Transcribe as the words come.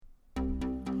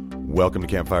Welcome to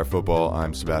Campfire Football.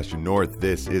 I'm Sebastian North.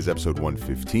 This is episode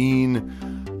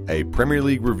 115, a Premier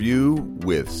League review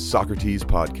with Socrates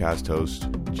podcast host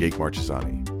Jake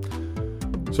Marchesani.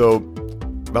 So,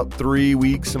 about 3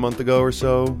 weeks, a month ago or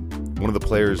so, one of the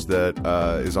players that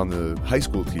is on the high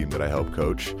school team that I help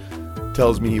coach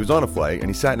tells me he was on a flight and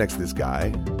he sat next to this guy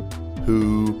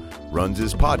who runs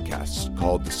his podcast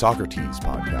called the Socrates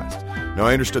podcast. Now,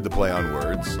 I understood the play on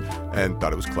words and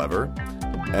thought it was clever,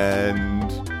 and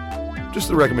just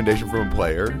the recommendation from a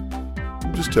player,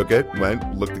 just took it,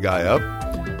 went, looked the guy up,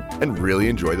 and really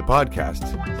enjoyed the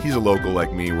podcast. He's a local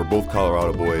like me. We're both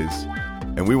Colorado boys,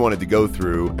 and we wanted to go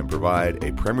through and provide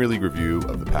a Premier League review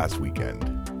of the past weekend.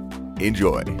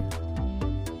 Enjoy.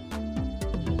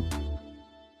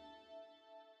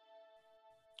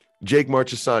 Jake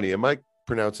Marchesani, am I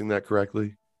pronouncing that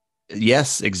correctly?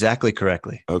 Yes, exactly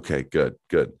correctly. Okay, good.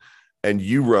 And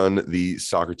you run the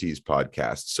Socrates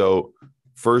podcast. So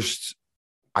first,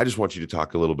 I just want you to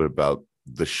talk a little bit about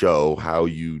the show, how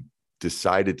you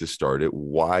decided to start it,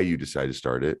 why you decided to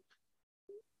start it,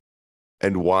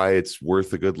 and why it's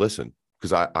worth a good listen,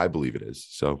 because I believe it is.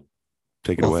 So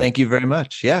take it away. Thank you very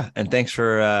much. Yeah. And thanks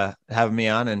for having me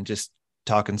on and just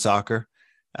talking soccer.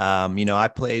 I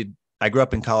grew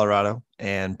up in Colorado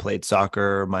and played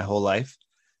soccer my whole life.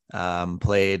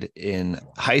 Played in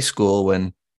high school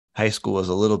when high school was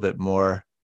a little bit more,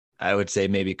 I would say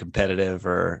maybe competitive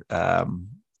or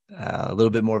a little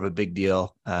bit more of a big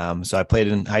deal. So I played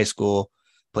in high school,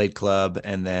 played club,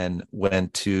 and then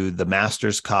went to the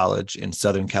Masters College in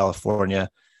Southern California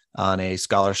on a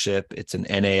scholarship. It's an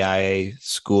NAIA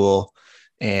school,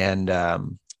 and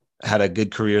had a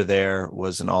good career there,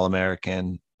 was an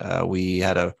All-American. We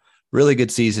had a really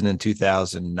good season in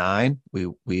 2009.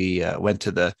 We went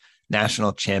to the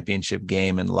national championship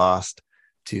game and lost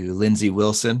to Lindsey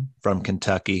Wilson from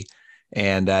Kentucky.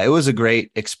 And it was a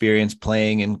great experience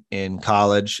playing in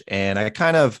college. And I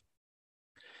kind of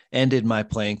ended my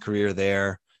playing career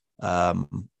there.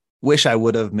 Wish I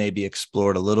would have maybe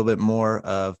explored a little bit more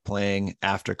of playing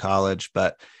after college,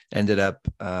 but ended up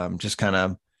just kind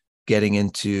of getting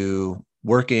into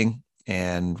working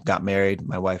and got married.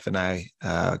 My wife and I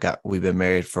we've been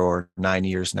married for 9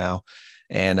 years now.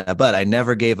 And but I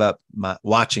never gave up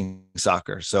watching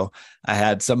soccer. So I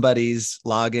had somebody's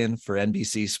login for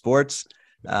NBC Sports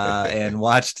and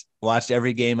watched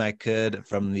every game I could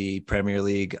from the Premier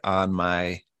League on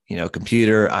my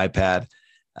computer, iPad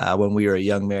when we were a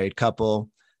young married couple,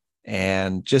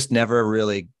 and just never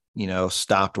really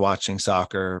stopped watching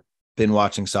soccer. Been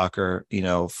watching soccer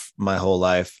my whole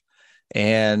life.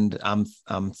 And I'm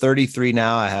 33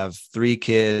 now. I have 3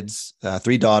 kids,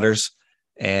 3 daughters.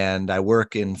 And I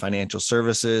work in financial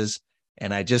services,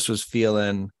 and I just was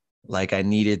feeling like I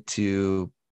needed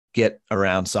to get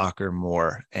around soccer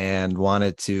more and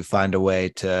wanted to find a way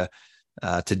to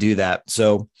do that.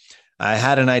 So I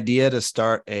had an idea to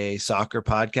start a soccer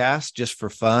podcast just for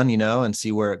fun, and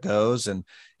see where it goes. And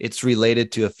it's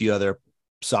related to a few other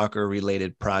soccer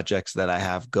related projects that I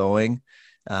have going.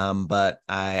 But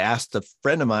I asked a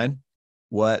friend of mine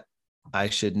what I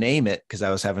should name it, because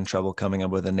I was having trouble coming up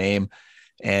with a name.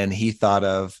 And he thought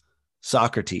of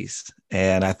Socrates,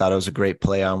 and I thought it was a great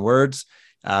play on words,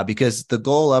 because the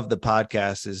goal of the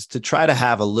podcast is to try to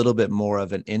have a little bit more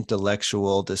of an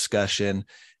intellectual discussion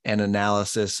and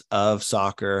analysis of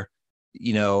soccer.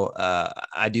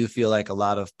 I do feel like a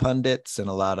lot of pundits and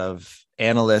a lot of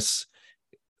analysts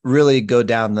really go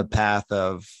down the path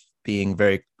of being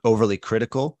very overly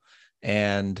critical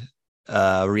and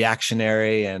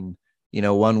reactionary, and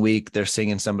one week they're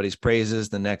singing somebody's praises,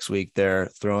 the next week they're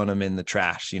throwing them in the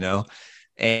trash,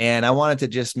 And I wanted to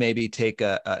just maybe take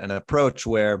an approach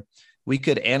where we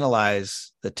could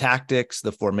analyze the tactics,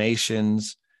 the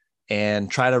formations,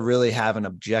 and try to really have an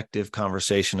objective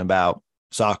conversation about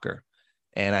soccer.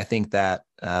 And I think that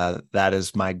that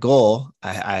is my goal.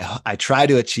 I try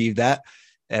to achieve that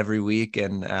every week.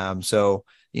 And so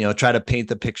try to paint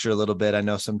the picture a little bit. I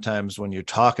know sometimes when you're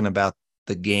talking about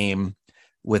the game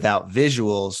without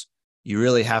visuals, you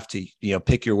really have to,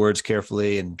 pick your words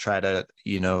carefully and try to,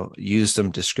 use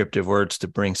some descriptive words to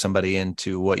bring somebody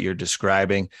into what you're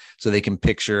describing so they can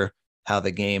picture how the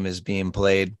game is being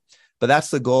played. But that's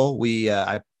the goal. We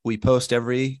post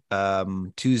every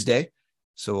Tuesday.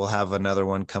 So we'll have another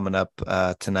one coming up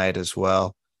tonight as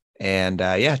well. And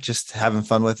just having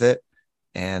fun with it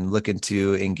and looking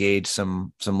to engage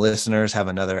some listeners, have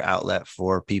another outlet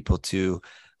for people to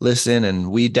listen.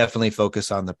 And we definitely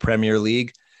focus on the Premier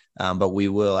League, but we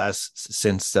will,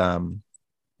 since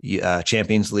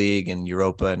Champions League and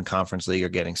Europa and Conference League are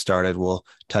getting started, we'll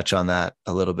touch on that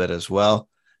a little bit as well.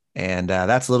 And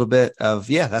that's a little bit of,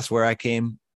 that's where I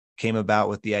came came about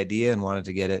with the idea and wanted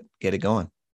to get it going.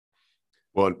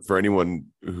 Well, for anyone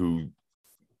who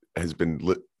has been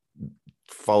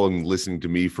listening to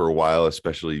me for a while,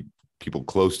 especially people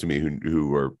close to me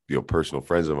who are, personal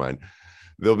friends of mine,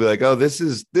 they'll be like, oh, this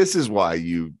is why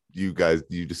you guys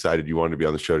decided you wanted to be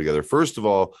on the show together. First of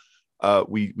all,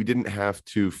 we didn't have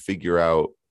to figure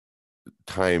out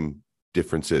time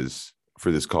differences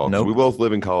for this call. Nope. We both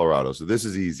live in Colorado, so this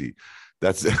is easy.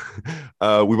 That's we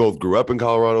both grew up in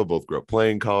Colorado, both grew up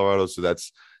playing Colorado, so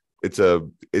it's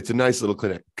a nice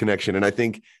little connection. And I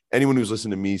think anyone who's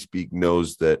listened to me speak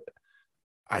knows that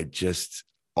I just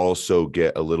also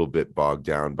get a little bit bogged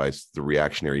down by the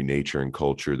reactionary nature and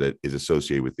culture that is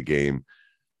associated with the game.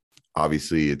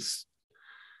 Obviously, it's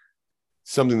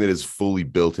something that is fully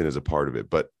built in as a part of it.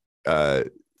 But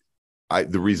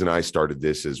the reason I started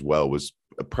this as well was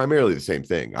primarily the same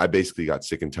thing. I basically got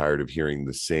sick and tired of hearing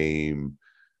the same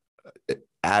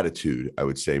attitude, I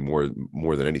would say, more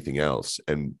than anything else,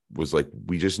 and was like,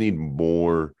 we just need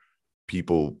more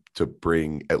people to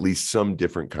bring at least some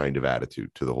different kind of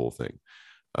attitude to the whole thing.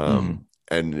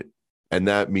 And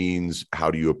that means,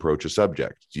 how do you approach a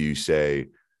subject? Do you say,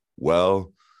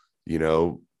 well,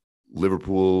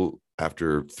 Liverpool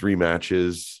after 3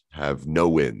 matches have no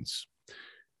wins?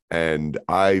 And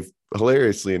I,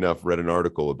 hilariously enough, read an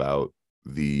article about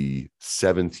the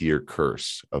 7th-year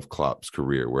curse of Klopp's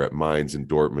career, where at Mainz and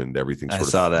Dortmund, everything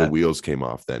the wheels came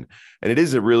off then. And it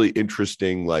is a really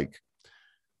interesting, I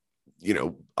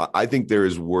think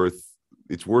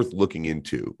it's worth looking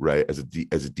into, right? As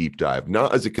a deep dive,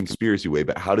 not as a conspiracy way,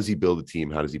 but how does he build a team?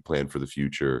 How does he plan for the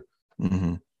future?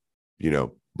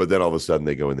 But then all of a sudden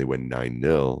they go and they win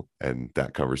 9-0, and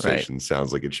that conversation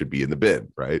sounds like it should be in the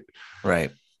bin, right?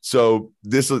 Right. So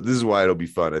this is why it'll be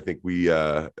fun. I think we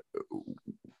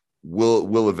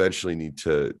will eventually need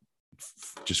to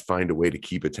just find a way to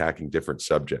keep attacking different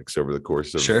subjects over the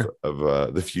course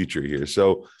of the future here.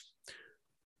 So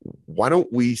why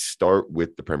don't we start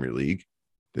with the Premier League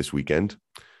this weekend?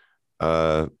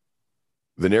 The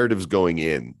narratives going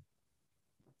in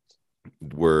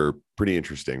were pretty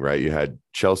interesting, right? You had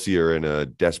Chelsea are in a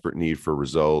desperate need for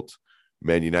result.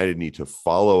 Man United need to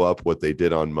follow up what they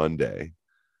did on Monday.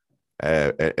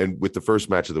 And with the first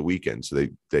match of the weekend. So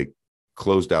they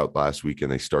closed out last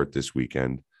weekend. They start this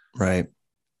weekend. Right.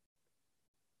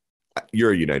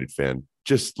 You're a United fan.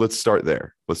 Just let's start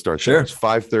there. There. It's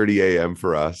 5:30 a.m.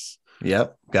 for us.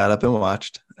 Yep. Got up and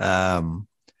watched. I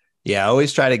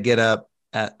always try to get up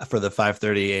for the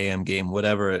 5:30 a.m. game,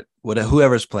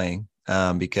 whoever's playing,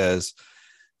 because,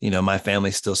 my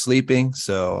family's still sleeping,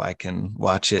 so I can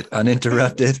watch it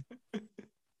uninterrupted.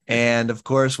 And of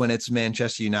course, when it's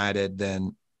Manchester United,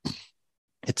 then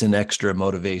it's an extra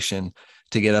motivation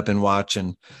to get up and watch.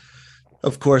 And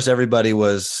of course, everybody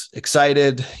was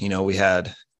excited. We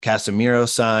had Casemiro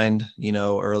signed,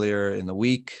 earlier in the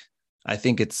week. I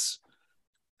think it's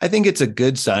a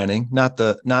good signing, not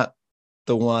the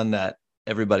one that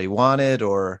everybody wanted,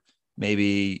 or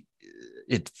maybe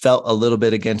it felt a little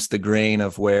bit against the grain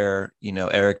of where,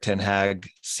 Erik ten Hag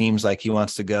seems like he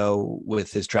wants to go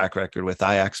with his track record with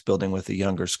Ajax, building with a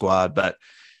younger squad. But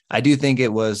I do think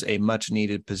it was a much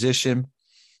needed position.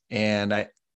 And I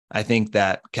think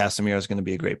that Casemiro is going to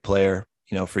be a great player,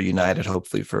 for United,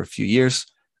 hopefully for a few years.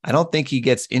 I don't think he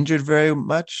gets injured very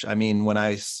much. I mean, when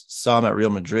I saw him at Real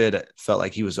Madrid, it felt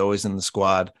like he was always in the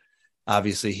squad.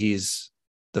 Obviously, he's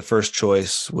the first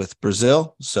choice with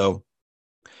Brazil. So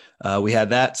we had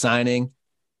that signing,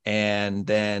 and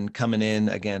then coming in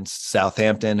against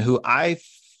Southampton, who I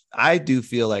do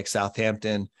feel like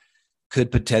Southampton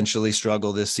could potentially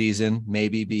struggle this season,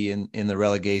 maybe be in the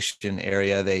relegation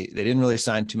area. They didn't really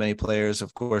sign too many players.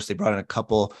 Of course, they brought in a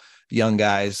couple young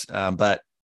guys, but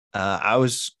I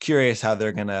was curious how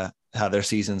their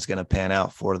season's going to pan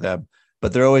out for them.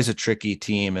 But they're always a tricky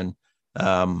team. And,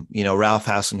 Ralph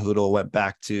Hasenhüttl went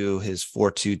back to his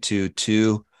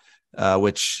 4-2-2-2,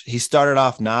 which he started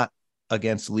off not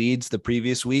against Leeds the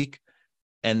previous week,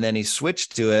 and then he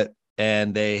switched to it,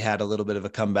 and they had a little bit of a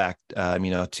comeback,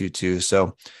 2-2.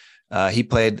 So he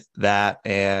played that,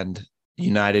 and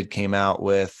United came out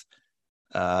with,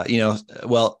 Ten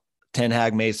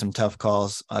Hag made some tough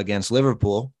calls against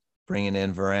Liverpool, bringing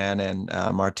in Varane and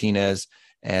Martinez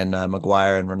and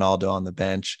Maguire and Ronaldo on the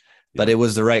bench. But it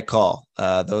was the right call.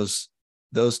 Those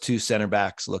two center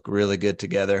backs look really good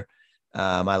together.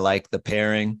 I like the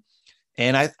pairing.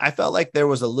 And I felt like there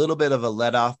was a little bit of a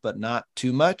let off, but not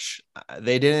too much.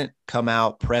 They didn't come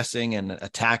out pressing and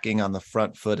attacking on the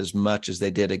front foot as much as they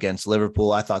did against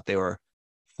Liverpool. I thought they were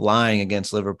flying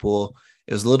against Liverpool.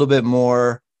 It was a little bit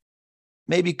more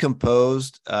maybe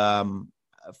composed from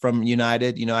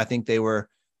United. I think they were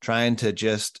trying to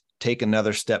just take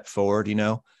another step forward,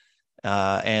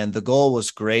 and the goal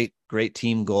was great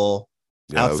team goal.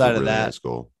 Yeah, Outside that was a of really that, nice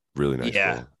goal. Really nice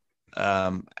yeah.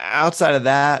 goal. Outside of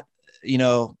that,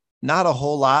 not a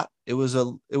whole lot. It was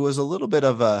a little bit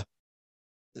of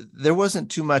there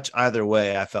wasn't too much either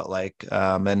way, I felt like.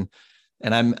 And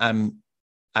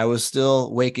I was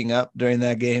still waking up during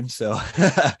that game, so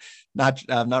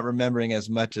I'm not remembering as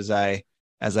much as I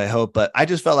hope, but I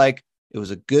just felt like it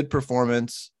was a good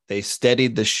performance. They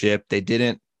steadied the ship. They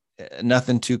didn't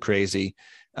nothing too crazy.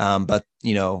 But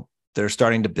they're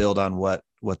starting to build on what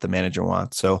the manager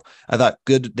wants. So I thought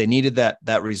good. They needed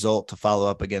that result to follow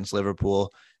up against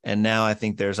Liverpool. And now I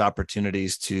think there's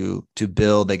opportunities to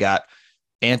build. They got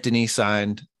Anthony is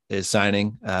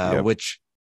signing, Yep. which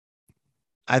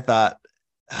I thought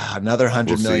another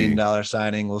 $100 million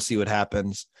signing. We'll see what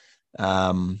happens.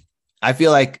 I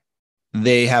feel like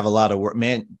they have a lot of work.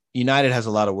 Man, United has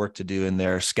a lot of work to do in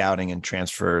their scouting and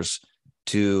transfers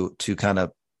to kind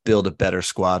of build a better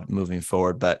squad moving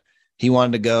forward. But he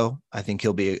wanted to go. I think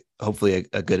he'll be hopefully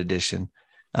a good addition.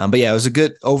 But yeah, it was a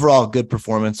good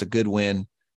performance, a good win,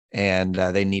 and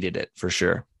they needed it for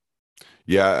sure.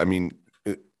 Yeah, I mean,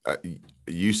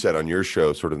 you said on your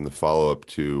show, sort of in the follow up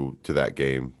to that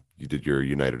game, you did your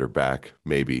United are back.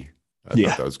 Maybe I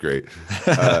thought that was great.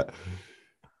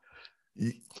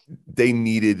 They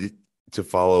needed to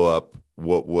follow up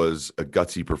what was a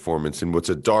gutsy performance and what's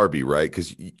a derby, right?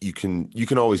 Because you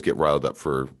can always get riled up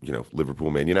for Liverpool,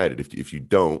 Man United. If you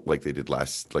don't, like they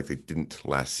didn't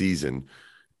last season,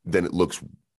 then it looks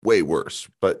way worse.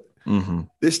 But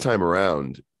this time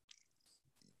around,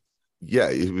 yeah,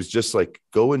 it was just like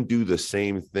go and do the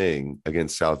same thing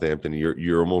against Southampton.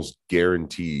 You're almost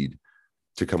guaranteed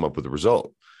to come up with a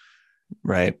result,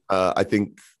 right? I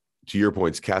think to your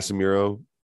points, Casemiro,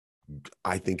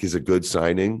 I think is a good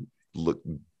signing. Look,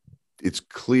 it's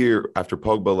clear after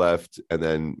Pogba left, and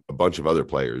then a bunch of other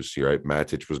players. Right,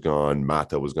 Matic was gone,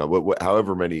 Mata was gone.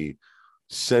 However many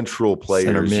central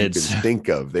players you can think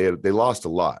of, they lost a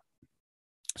lot.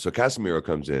 So Casemiro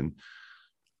comes in.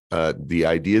 The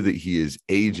idea that he is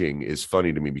aging is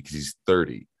funny to me because he's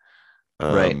 30.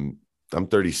 Right. I'm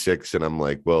 36, and I'm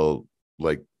like, well,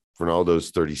 like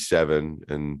Ronaldo's 37,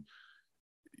 and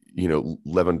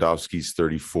Lewandowski's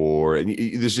 34, and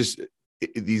there's just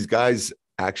these guys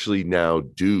actually now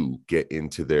do get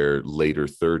into their later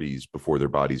 30s before their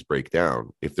bodies break down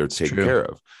if they're taken care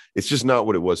of. It's just not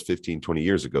what it was 15, 20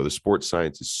 years ago. The sports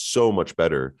science is so much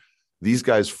better. These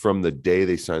guys, from the day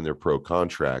they signed their pro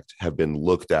contract, have been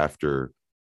looked after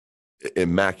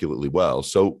immaculately well.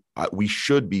 So we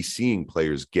should be seeing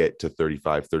players get to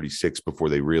 35, 36 before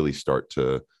they really start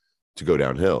to go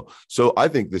downhill. So I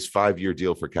think this 5-year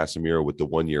deal for Casemiro with the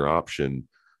 1-year option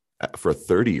for a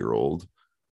 30-year-old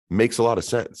makes a lot of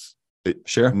sense.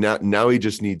 Sure. Now he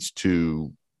just needs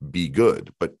to be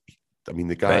good. But I mean,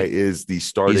 the guy is the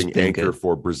starting anchor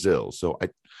for Brazil. So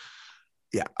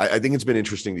I think it's been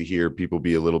interesting to hear people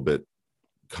be a little bit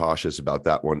cautious about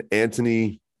that one.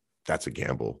 Anthony, that's a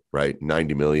gamble, right?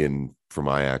 90 million from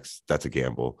Ajax, that's a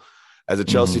gamble. As a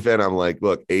Chelsea fan, I'm like,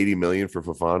 look, 80 million for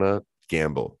Fofana,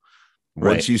 gamble.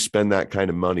 Once you spend that kind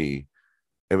of money,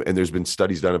 and there's been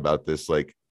studies done about this,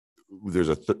 like there's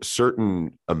a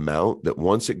certain amount that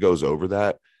once it goes over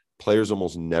that, players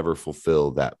almost never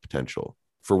fulfill that potential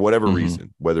for whatever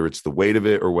reason, whether it's the weight of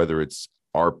it or whether it's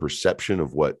our perception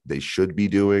of what they should be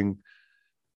doing.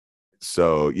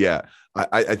 So, yeah,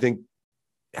 I think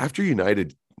after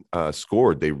United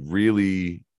scored,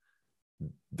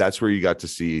 that's where you got to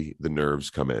see the nerves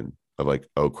come in of like,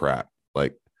 oh, crap,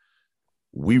 like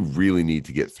we really need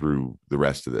to get through the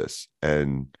rest of this.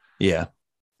 And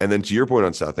then to your point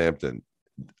on Southampton,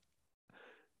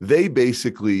 they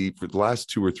basically, for the last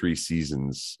 2 or 3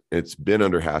 seasons, it's been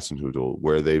under Hasenhüttl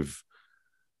where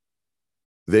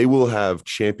they will have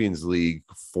Champions League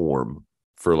form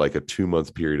for like a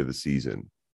 2-month period of the season.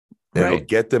 And it'll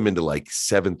get them into like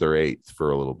 7th or 8th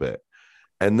for a little bit.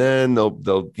 And then they'll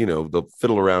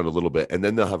fiddle around a little bit, and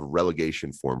then they'll have a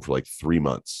relegation form for like 3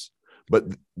 months.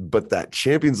 But that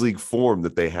Champions League form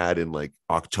that they had in like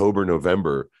October,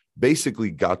 November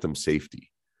basically got them safety.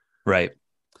 Right.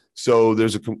 So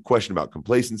there's a question about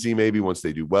complacency maybe once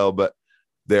they do well, but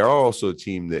they are also a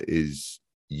team that is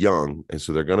young, and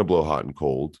so they're going to blow hot and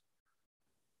cold.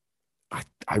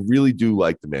 I really do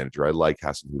like the manager. I like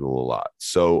Hasenhüttl a lot.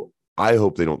 So I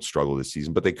hope they don't struggle this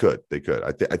season, but they could.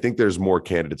 I think there's more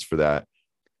candidates for that.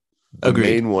 The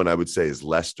main one I would say is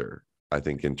Leicester, I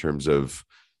think, in terms of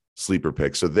sleeper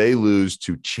pick. So they lose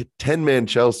to 10-man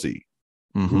Chelsea.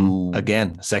 Who,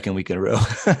 again, second week in a row.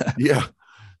 Yeah.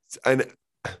 And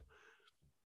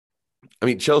I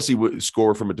mean, Chelsea would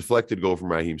score from a deflected goal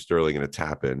from Raheem Sterling and a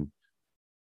tap in,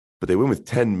 but they win with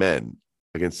 10 men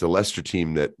against a Leicester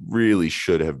team that really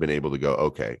should have been able to go,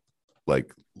 okay,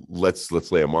 like let's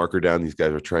lay a marker down. These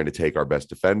guys are trying to take our best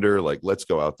defender. Like, let's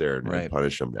go out there and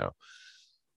punish them now.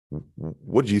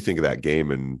 What do you think of that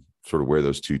game and sort of where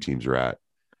those two teams are at?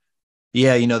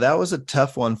 Yeah, that was a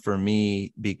tough one for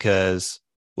me because,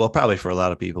 well, probably for a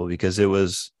lot of people, because it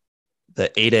was the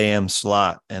 8 a.m.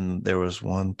 slot and there was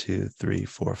 1, 2, 3,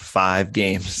 4, 5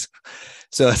 games.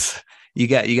 So it's, you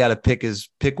got to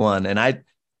pick one. And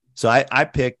I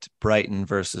picked Brighton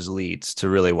versus Leeds to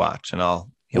really watch, and I'll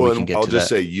just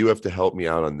say you have to help me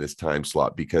out on this time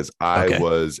slot because I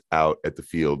was out at the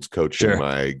fields coaching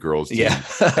my girls team. Yeah.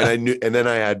 and then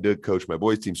I had to coach my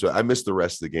boys team. So I missed the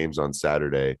rest of the games on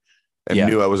Saturday and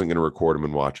knew I wasn't going to record them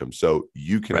and watch them. So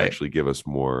you can actually give us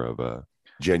more of a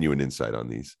genuine insight on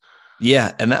these.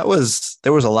 Yeah. And there was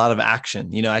a lot of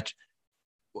action.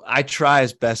 I try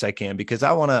as best I can because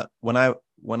I want to, when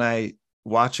I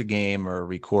watch a game or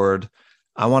record,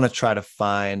 I want to try to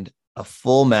find a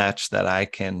full match that I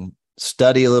can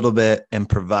study a little bit and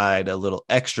provide a little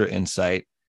extra insight,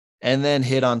 and then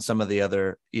hit on some of the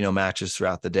other, matches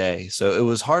throughout the day. So it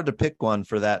was hard to pick one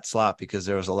for that slot because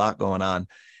there was a lot going on.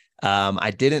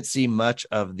 I didn't see much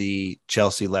of the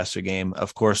Chelsea Leicester game.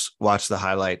 Of course, watch the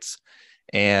highlights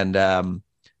and,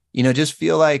 just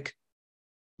feel like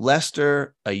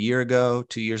Leicester a year ago,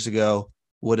 2 years ago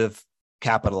would have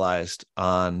capitalized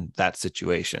on that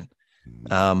situation.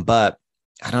 But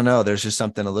I don't know. There's just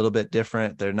something a little bit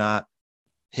different. They're not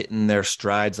hitting their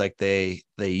strides like they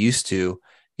used to.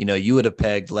 You would have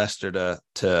pegged Leicester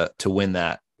to win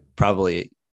that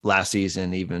probably last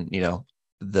season, even,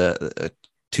 the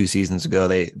 2 seasons ago,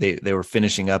 they were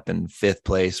finishing up in 5th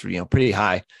place, pretty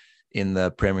high in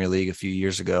the Premier League a few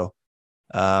years ago.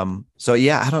 So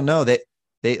yeah, I don't know.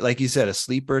 They like you said, a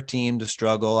sleeper team to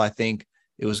struggle. I think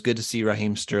it was good to see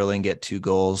Raheem Sterling get 2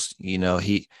 goals.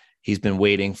 He's been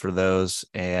waiting for those.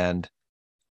 And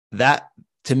that,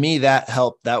 to me, that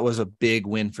helped. That was a big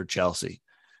win for Chelsea.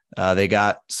 They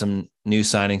got some new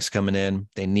signings coming in.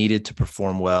 They needed to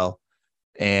perform well.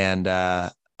 And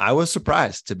I was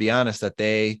surprised, to be honest, that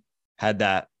they had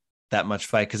that much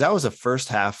fight, because that was a first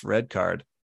half red card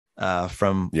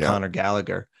from Conor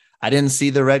Gallagher. I didn't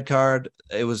see the red card.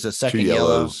 It was a second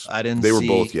yellow. They were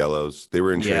both yellows. They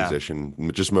were in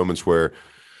transition, just moments where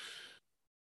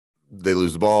they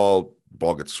lose the ball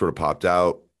gets sort of popped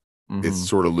out. Mm-hmm. It's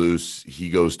sort of loose. He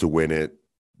goes to win it,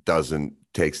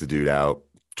 takes the dude out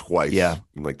twice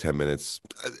in like 10 minutes.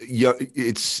 Yeah,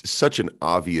 it's such an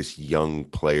obvious young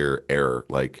player error,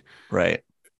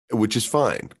 which is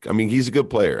fine. I mean, he's a good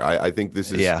player. I think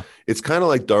this is, it's kind of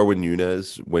like Darwin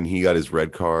Núñez when he got his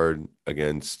red card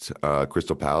against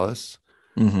Crystal Palace.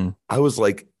 Mm-hmm. I was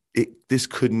like, this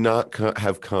could not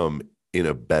have come in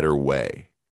a better way.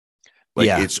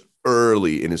 It's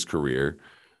early in his career.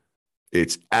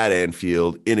 It's at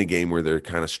Anfield in a game where they're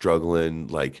kind of struggling.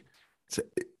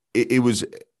 It was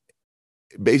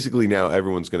basically, now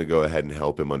everyone's going to go ahead and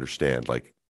help him understand,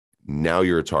 now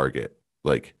you're a target.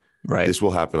 This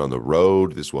will happen on the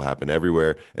road. This will happen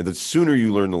everywhere. And the sooner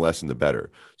you learn the lesson, the better.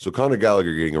 So Conor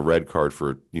Gallagher getting a red card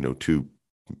for, 2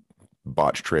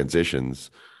 botched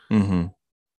transitions. Mm-hmm.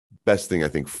 Best thing, I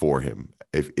think, for him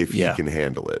if he can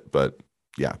handle it. But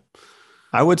yeah.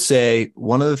 I would say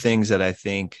one of the things that I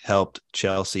think helped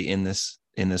Chelsea in this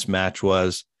match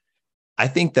was, I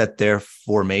think that their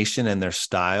formation and their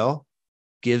style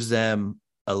gives them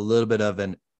a little bit of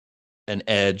an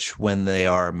edge when they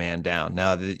are a man down.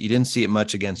 Now, you didn't see it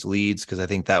much against Leeds, because I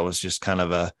think that was just kind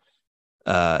of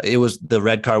the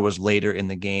red card was later in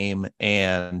the game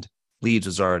and Leeds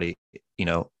was already,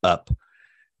 up.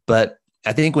 But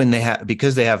I think when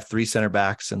because they have 3 center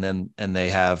backs and they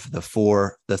have the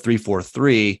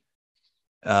 3-4-3,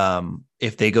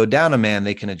 if they go down a man,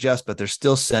 they can adjust, but they're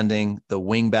still sending the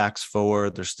wing backs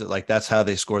forward. They're still that's how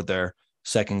they scored their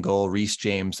second goal. Reece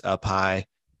James up high,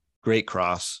 great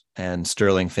cross, and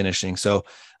Sterling finishing. So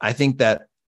I think that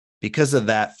because of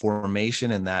that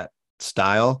formation and that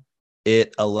style,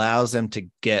 it allows them to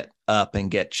get up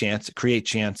and create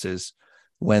chances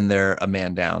when they're a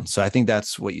man down. So I think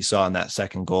that's what you saw in that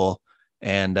second goal.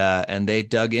 And they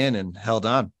dug in and held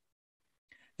on.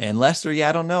 And Leicester,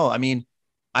 I don't know. I mean,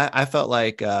 I felt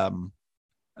like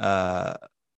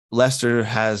Leicester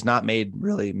has not made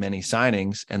really many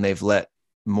signings, and they've let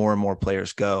more and more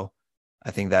players go.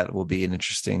 I think that will be an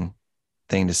interesting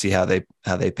thing to see how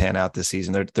they pan out this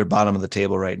season. They're bottom of the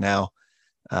table right now.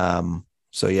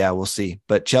 So yeah, we'll see.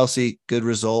 But Chelsea, good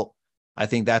result. I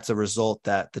think that's a result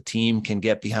that the team can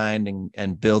get behind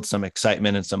and build some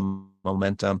excitement and some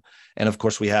momentum. And of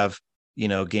course we have,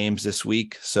 games this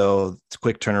week, so it's a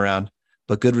quick turnaround,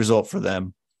 but good result for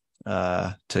them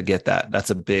to get that. That's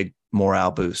a big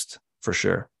morale boost for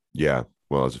sure. Yeah.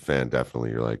 Well, as a fan,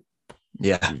 definitely you're like,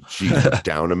 yeah, geez, we're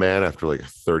down a man after like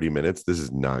 30 minutes. This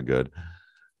is not good.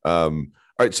 All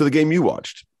right. So the game you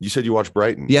watched, you said you watched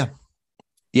Brighton. Yeah.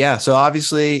 Yeah. So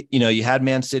obviously, you had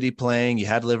Man City playing, you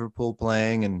had Liverpool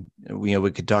playing, and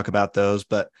we could talk about those,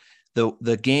 but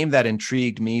the game that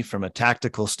intrigued me from a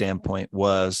tactical standpoint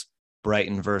was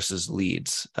Brighton versus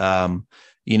Leeds. Brighton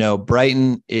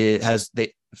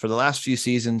for the last few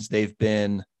seasons, they've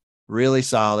been really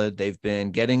solid. They've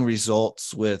been getting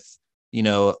results with,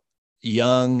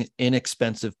 young,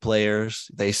 inexpensive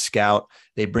players. They scout,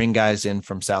 they bring guys in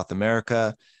from South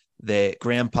America.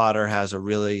 Graham Potter has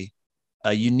a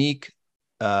unique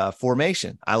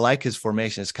formation. I like his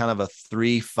formation. It's kind of a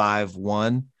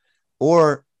 3-5-1,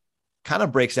 or kind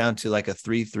of breaks down to like a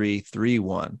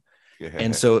 3-3-3-1.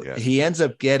 And so you end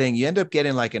up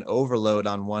getting like an overload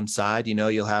on one side.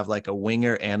 You'll have like a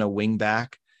winger and a wing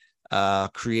back,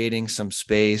 creating some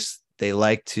space. They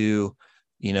like to,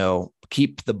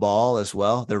 keep the ball as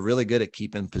well. They're really good at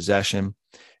keeping possession.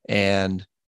 And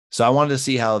so I wanted to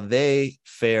see how they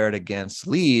fared against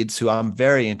Leeds, who I'm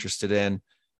very interested in,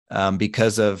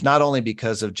 not only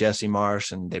because of Jesse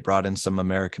Marsch, and they brought in some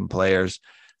American players,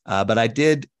 but I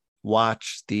did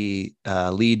watch the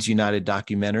Leeds United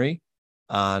documentary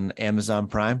on Amazon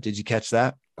Prime. Did you catch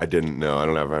that? I didn't know. I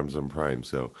don't have Amazon Prime,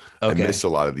 so okay. I miss a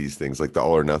lot of these things, like the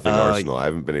All or Nothing Arsenal. I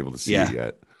haven't been able to see it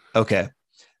yet. Okay.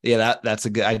 Yeah, that's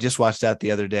a good. I just watched that the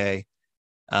other day.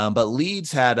 But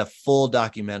Leeds had a full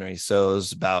documentary, so it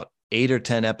was about 8 or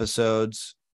 10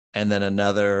 episodes, and then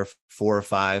another 4 or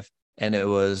 5, and it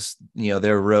was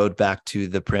their road back to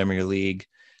the Premier League.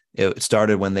 It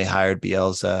started when they hired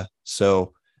Bielsa.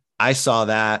 So I saw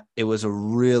that. It was a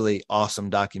really awesome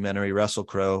documentary. Russell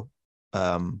Crowe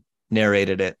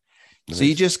narrated it. Nice. So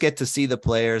you just get to see the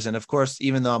players. And of course,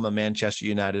 even though I'm a Manchester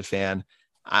United fan,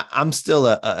 I'm still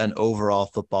an overall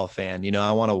football fan.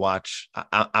 I want to watch.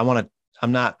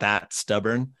 I'm not that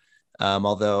stubborn,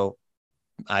 although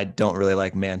I don't really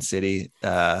like Man City.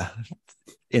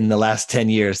 In the last 10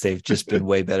 years, they've just been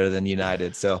way better than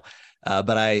United. So,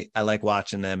 but I like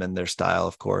watching them and their style,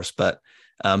 of course. But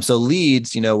so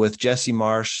Leeds, with Jesse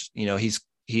Marsch,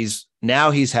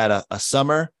 he's had a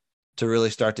summer to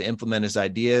really start to implement his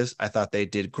ideas. I thought they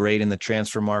did great in the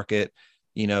transfer market,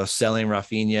 selling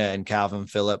Rafinha and Calvin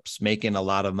Phillips, making a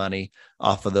lot of money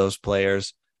off of those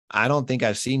players. I don't think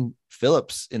I've seen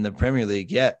Phillips in the Premier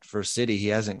League yet for City. He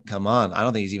hasn't come on. I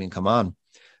don't think he's even come on.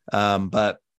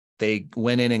 But they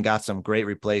went in and got some great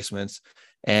replacements.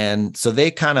 And so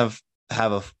they kind of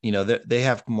have they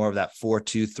have more of that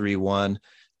 4-2-3-1,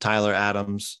 Tyler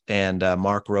Adams and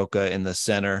Mark Roca in the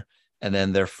center. And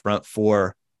then their front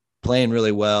four playing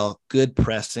really well, good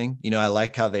pressing. I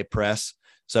like how they press.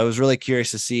 So I was really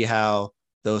curious to see how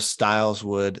those styles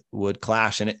would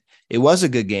clash. And it was a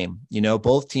good game.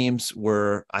 Both teams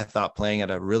were, I thought, playing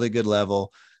at a really good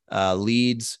level.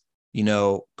 Leeds,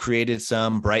 created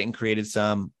some, Brighton created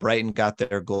some. Brighton got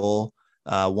their goal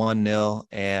 1-0,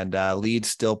 and Leeds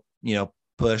still,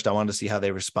 pushed. I wanted to see how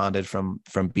they responded from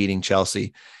beating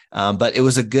Chelsea. But it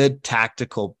was a good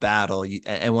tactical battle.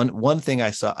 And one thing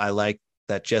I like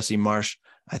that Jesse Marsch,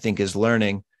 I think, is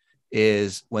learning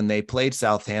is when they played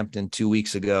Southampton 2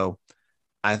 weeks ago,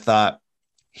 I thought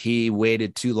he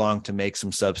waited too long to make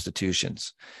some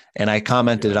substitutions. And I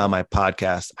commented on my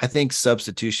podcast. I think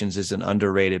substitutions is an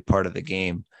underrated part of the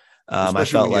game. I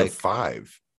felt when like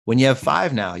 5. When you have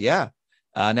 5 now. Yeah.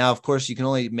 Now, of course, you can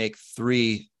only make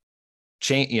 3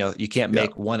 you can't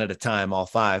make one at a time, all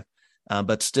 5,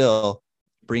 but still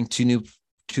bring 2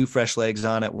 fresh legs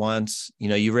on at once.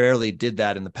 You rarely did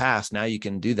that in the past. Now you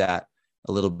can do that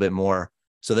a little bit more.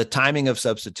 So the timing of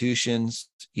substitutions,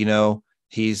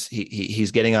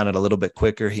 he's getting on it a little bit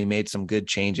quicker. He made some good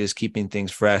changes, keeping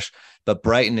things fresh, but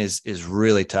Brighton is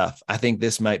really tough. I think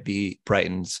this might be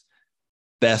Brighton's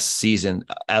best season.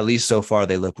 At least so far,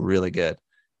 they look really good.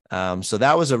 So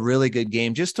that was a really good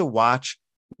game just to watch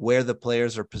where the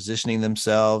players are positioning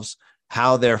themselves,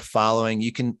 how they're following.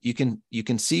 You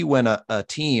can see when a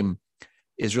team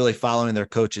is really following their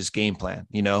coach's game plan.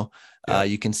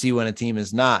 You can see when a team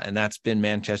is not, and that's been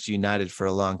Manchester United for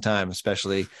a long time,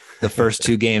 especially the first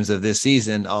 2 games of this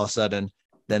season. All of a sudden,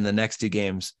 then the next 2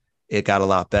 games, it got a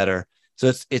lot better.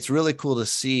 So it's really cool to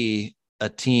see a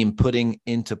team putting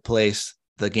into place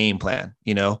the game plan.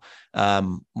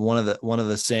 One of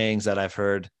the sayings that I've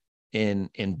heard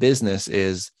in business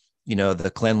is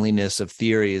the cleanliness of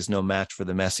theory is no match for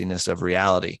the messiness of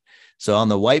reality. So on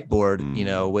the whiteboard,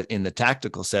 in the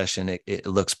tactical session, it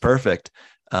looks perfect.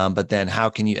 But then how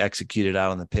can you execute it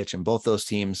out on the pitch? And both those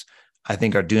teams, I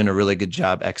think, are doing a really good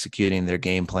job executing their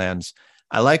game plans.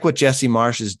 I like what Jesse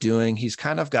Marsch is doing. He's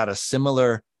kind of got a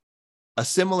similar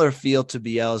feel to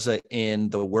Bielsa in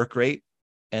the work rate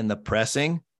and the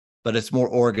pressing, but it's more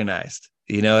organized.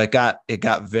 It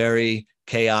got very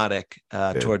chaotic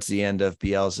towards the end of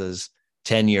Bielsa's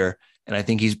tenure. And I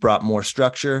think he's brought more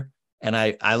structure. And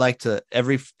I like to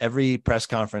every press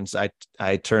conference,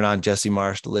 I turn on Jesse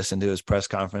Marsch to listen to his press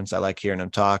conference. I like hearing him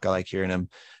talk. I like hearing him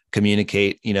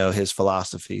communicate, his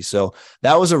philosophy. So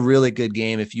that was a really good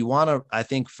game. If you want to, I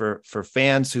think for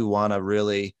fans who want to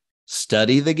really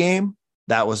study the game,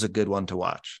 that was a good one to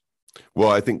watch. Well,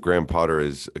 I think Graham Potter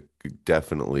is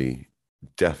definitely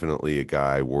a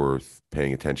guy worth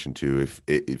paying attention to.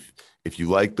 If you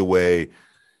like the way,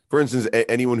 for instance,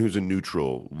 anyone who's a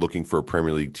neutral looking for a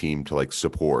Premier League team to like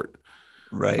support,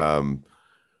 right?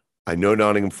 I know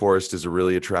Nottingham Forest is a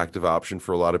really attractive option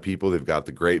for a lot of people. They've got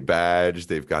the great badge.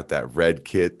 They've got that red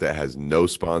kit that has no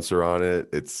sponsor on it.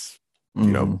 It's,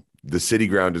 the City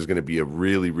Ground is going to be a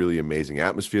really, really amazing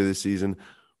atmosphere this season.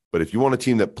 But if you want a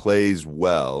team that plays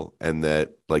well and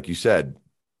that, like you said,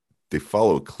 they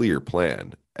follow a clear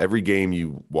plan, every game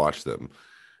you watch them.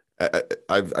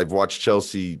 I've watched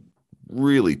Chelsea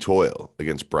really toil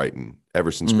against Brighton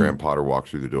ever since Graham Potter walked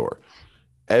through the door.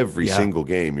 Every single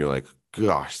game, you're like,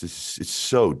 gosh, this is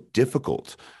so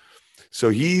difficult.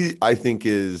 So I think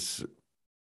he's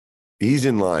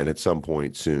in line at some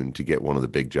point soon to get one of the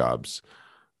big jobs.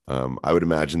 I would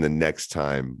imagine the next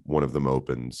time one of them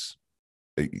opens,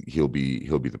 he'll be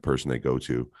the person they go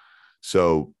to.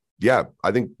 So yeah,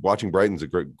 I think watching Brighton's a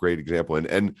great example.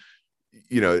 And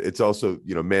it's also,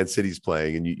 Man City's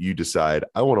playing and you decide,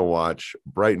 I want to watch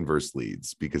Brighton versus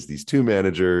Leeds because these two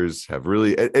managers have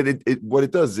really, and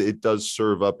it does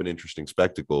serve up an interesting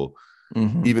spectacle.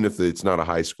 Even if it's not a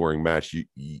high scoring match,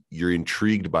 you're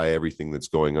intrigued by everything that's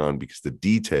going on because the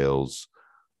details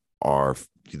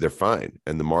they're fine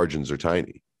and the margins are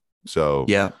tiny. So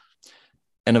yeah.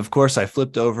 And of course I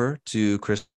flipped over to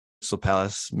Crystal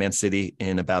Palace, Man City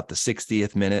in about the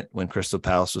 60th minute when Crystal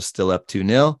Palace was still up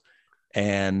 2-0.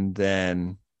 And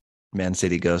then Man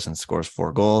City goes and scores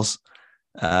 4 goals.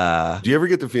 Do you ever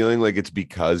get the feeling like it's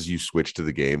because you switched to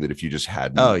the game that if you just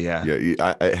hadn't? Oh, yeah.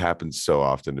 It happens so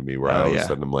often to me where all of a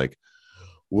sudden I'm like,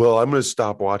 well, I'm going to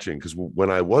stop watching because when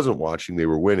I wasn't watching, they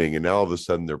were winning. And now all of a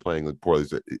sudden they're playing like poorly.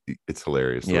 It's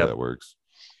hilarious the way that works.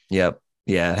 Yep.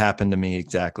 Yeah, it happened to me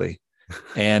exactly.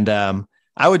 And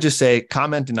I would just say,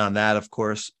 commenting on that, of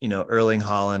course, Erling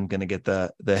Haaland going to get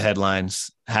the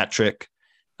headlines, hat trick.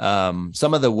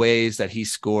 Some of the ways that he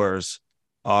scores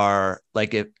are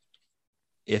like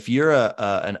if you're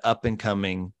an up and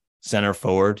coming center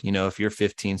forward, if you're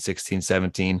 15, 16,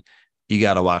 17, you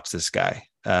got to watch this guy.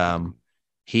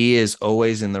 He is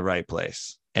always in the right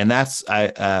place. And that's,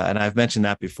 and I've mentioned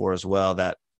that before as well,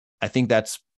 that I think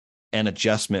that's an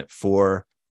adjustment for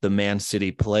the Man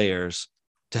City players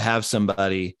to have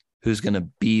somebody who's going to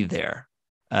be there.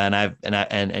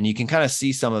 And you can kind of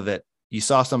see some of it. You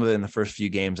saw some of it in the first few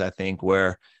games, I think,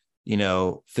 where,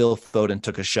 Phil Foden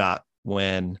took a shot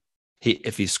when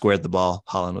if he squared the ball,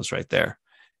 Haaland was right there.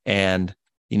 And,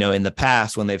 in the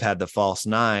past, when they've had the false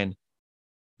 9,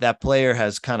 that player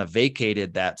has kind of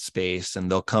vacated that space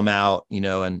and they'll come out,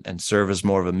 and serve as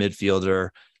more of a midfielder,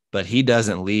 but he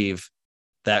doesn't leave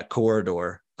that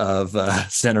corridor of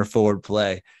center forward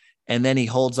play. And then he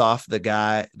holds off the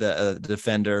guy, the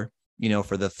defender,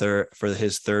 for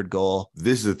his third goal.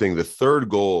 This is the thing. The third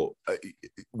goal,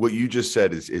 what you just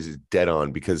said is dead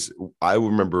on, because I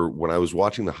remember when I was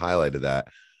watching the highlight of that,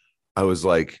 I was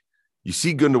like, you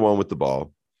see Gundogan with the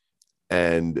ball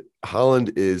and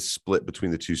Haaland is split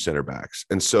between the two center backs.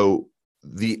 And so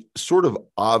the sort of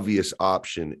obvious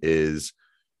option is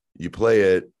you play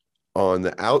it on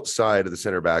the outside of the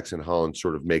center backs and Haaland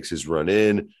sort of makes his run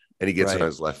in and he gets it on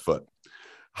his left foot.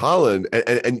 Haaland,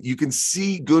 and you can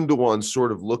see Gundogan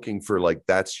sort of looking for like,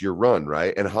 that's your run,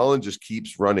 right? And Haaland just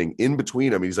keeps running in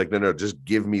between him. He's like, no, just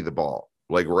give me the ball,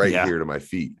 like here to my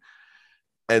feet.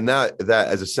 And that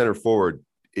as a center forward,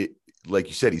 it, like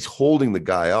you said, he's holding the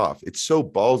guy off. It's so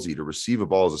ballsy to receive a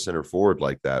ball as a center forward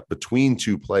like that between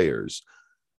two players.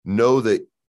 Know that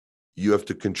you have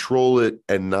to control it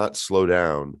and not slow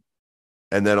down,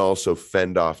 and then also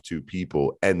fend off two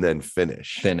people and then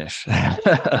finish. So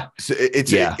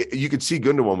you could see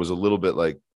Gundogan was a little bit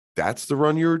like, that's the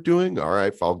run you're doing. All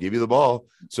right, I'll give you the ball.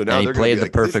 So now they're played the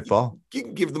perfect ball. You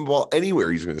can give them the ball anywhere.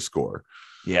 He's going to score.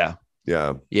 Yeah.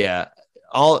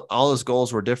 all his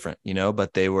goals were different,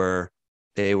 but they were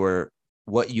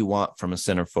what you want from a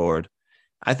center forward.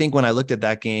 I think when I looked at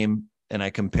that game and I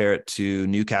compare it to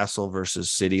Newcastle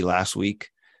versus City last week,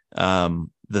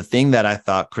 the thing that I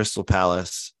thought Crystal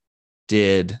Palace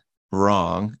did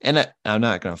wrong, and I'm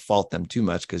not going to fault them too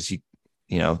much because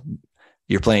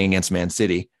you're playing against Man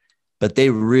City, but they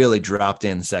really dropped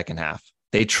in the second half.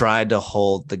 They tried to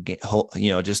hold the game,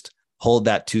 just hold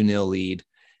that 2-0 lead.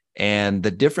 And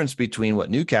the difference between what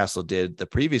Newcastle did the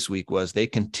previous week was they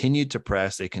continued to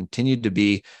press. They continued to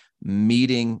be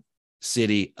meeting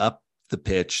City up the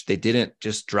pitch. They didn't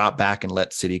just drop back and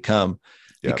let City come,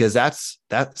 because that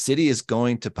City is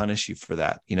going to punish you for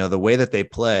that. The way that they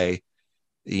play,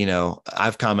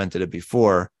 I've commented it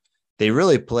before. They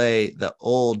really play the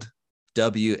old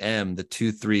WM, the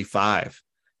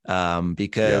 2-3-5,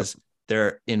 because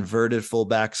their inverted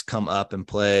fullbacks come up and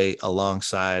play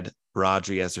alongside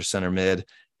Rodri as their center mid,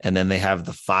 and then they have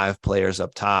the 5 players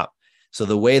up top. So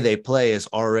the way they play is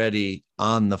already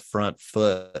on the front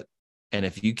foot, and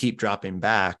if you keep dropping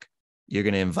back, you're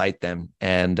going to invite them.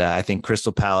 And I think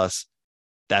Crystal Palace,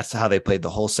 that's how they played the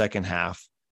whole second half.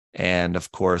 And of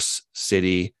course,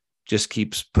 City just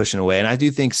keeps pushing away. And I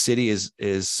do think City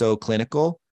is so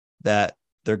clinical that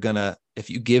they're gonna, if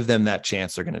you give them that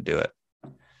chance, they're gonna do it.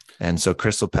 And so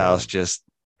Crystal Palace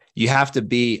you have to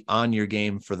be on your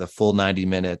game for the full 90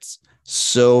 minutes,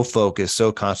 so focused,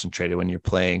 so concentrated when you're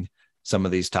playing some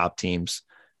of these top teams.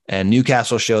 And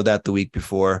Newcastle showed that the week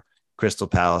before. Crystal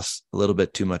Palace, a little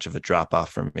bit too much of a drop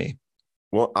off from me.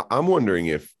 Well, I'm wondering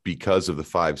if because of the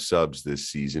 5 subs this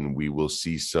season, we will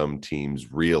see some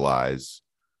teams realize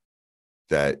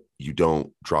that you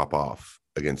don't drop off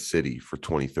against City for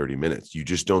 20, 30 minutes. You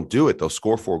just don't do it. They'll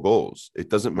score 4 goals. It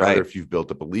doesn't matter if you've built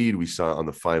up a lead. We saw it on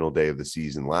the final day of the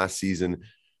season last season.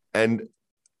 And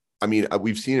I mean,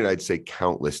 we've seen it, I'd say,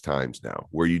 countless times now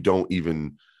where you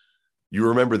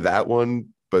remember that one,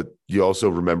 but you also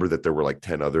remember that there were like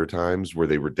 10 other times where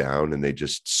they were down and they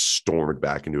just stormed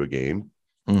back into a game.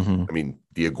 Mm-hmm. I mean,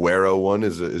 the Aguero one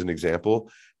is an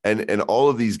example. And all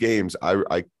of these games,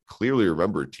 I clearly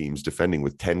remember teams defending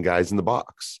with 10 guys in the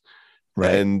box.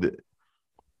 Right. And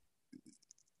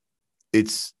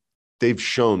they've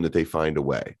shown that they find a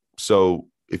way. So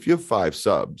if you have 5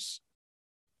 subs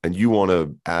and you want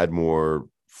to add more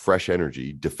fresh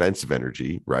energy, defensive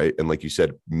energy, right? And like you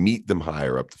said, meet them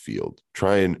higher up the field,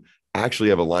 try and actually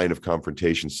have a line of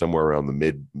confrontation somewhere around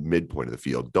the midpoint of the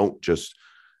field. Don't just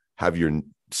have your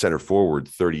center forward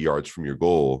 30 yards from your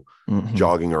goal,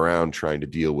 jogging around trying to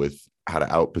deal with how to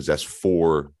outpossess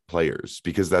 4 players,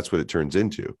 because that's what it turns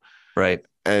into. Right.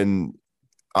 And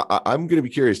I'm going to be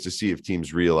curious to see if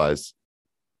teams realize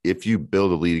if you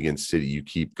build a lead against City, you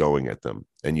keep going at them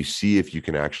and you see if you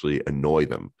can actually annoy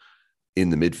them in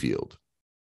the midfield.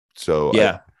 So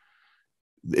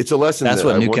it's a lesson. That's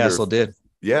what Newcastle did.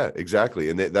 Yeah, exactly.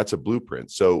 And that's a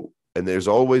blueprint. So, and there's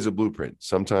always a blueprint.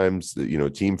 Sometimes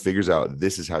team figures out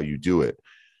this is how you do it.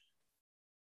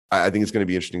 I think it's going to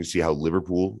be interesting to see how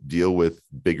Liverpool deal with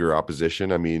bigger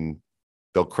opposition. I mean,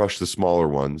 they'll crush the smaller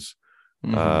ones.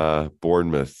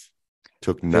 Bournemouth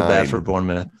took 9. Feel bad for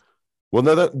Bournemouth. Well,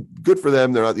 no, that good for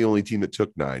them. They're not the only team that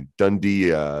took 9.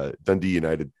 Dundee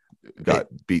United got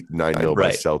beat 9-0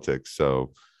 by Celtic.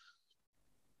 So,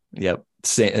 yep,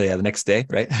 the next day,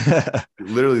 right?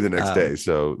 Literally the next day.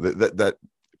 So that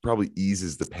probably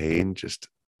eases the pain just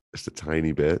a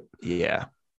tiny bit. Yeah,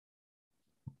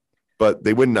 but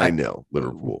they win 9-0,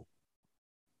 Liverpool.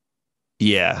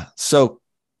 Yeah. So,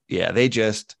 yeah,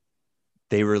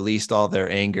 they released all their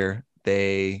anger.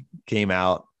 They came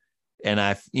out,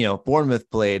 and Bournemouth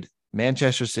played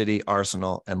Manchester City,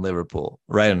 Arsenal, and Liverpool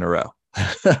right in a row.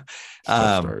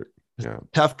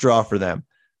 Tough draw for them.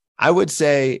 I would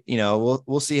say,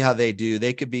 we'll see how they do.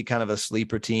 They could be kind of a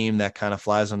sleeper team that kind of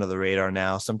flies under the radar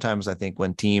now. Sometimes I think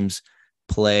when teams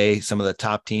play some of the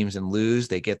top teams and lose,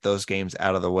 they get those games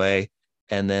out of the way,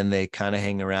 and then they kind of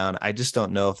hang around. I just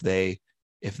don't know if they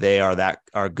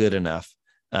are good enough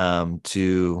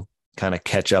to kind of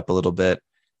catch up a little bit.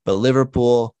 But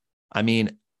Liverpool, I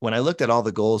mean, when I looked at all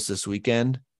the goals this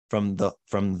weekend from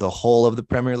the whole of the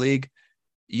Premier League,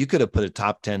 you could have put a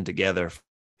top 10 together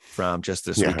from just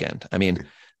this weekend. I mean,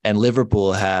 and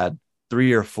Liverpool had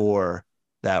 3 or 4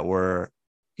 that were,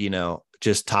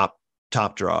 just top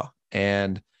draw.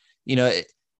 And,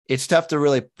 it's tough to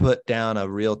really put down a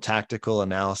real tactical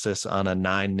analysis on a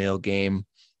 9-0 game.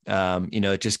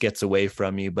 It just gets away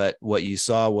from you. But what you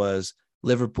saw was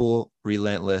Liverpool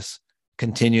relentless,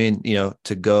 continuing,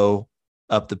 to go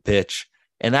up the pitch.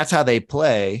 And that's how they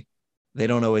play. They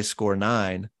don't always score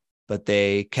 9, but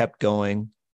they kept going.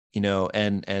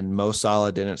 and Mo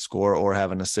Salah didn't score or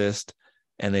have an assist,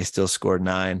 and they still scored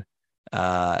 9.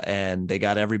 And they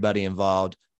got everybody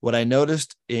involved. What I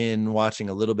noticed in watching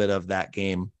a little bit of that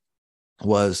game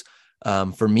was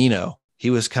Firmino. He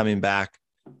was coming back,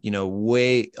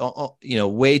 way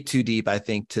too deep, I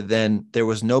think, to then there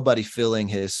was nobody filling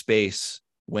his space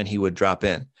when he would drop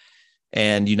in.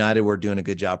 And United were doing a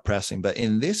good job pressing. But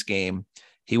in this game,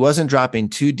 he wasn't dropping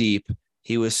too deep.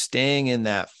 He was staying in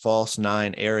that false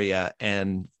 9 area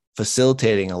and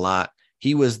facilitating a lot.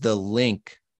 He was the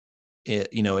link,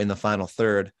 in the final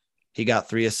third. He got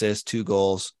 3 assists, 2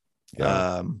 goals,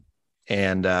 and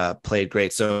played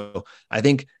great. So I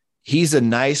think he's a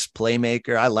nice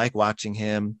playmaker. I like watching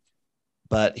him,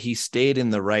 but he stayed in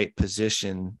the right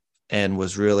position and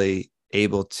was really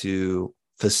able to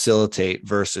facilitate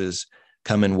versus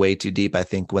coming way too deep, I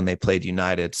think, when they played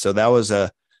United. So that was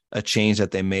a change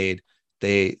that they made.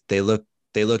 They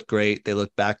looked great. They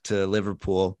looked back to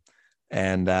Liverpool,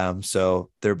 and so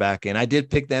they're back in. I did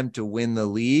pick them to win the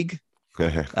league.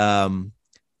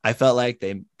 I felt like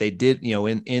they did, in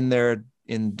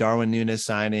Darwin Núñez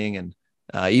signing, and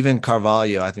even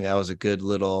Carvalho. I think that was a good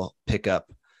little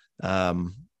pickup. The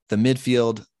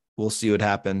midfield, we'll see what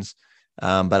happens.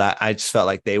 But I just felt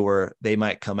like they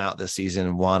might come out this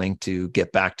season wanting to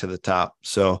get back to the top.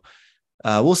 So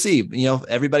we'll see.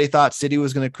 Everybody thought City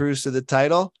was going to cruise to the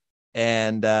title,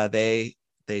 and they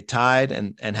tied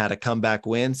and had a comeback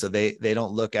win. So they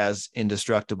don't look as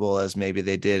indestructible as maybe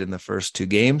they did in the first 2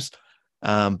 games.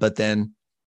 But then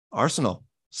Arsenal,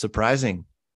 surprising,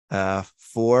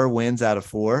 4 wins out of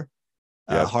 4,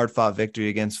 hard fought victory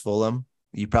against Fulham.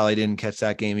 You probably didn't catch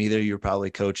that game either. You were probably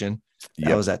coaching.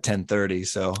 That was at 10:30.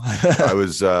 So I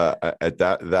was at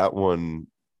that one.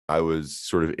 I was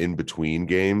sort of in between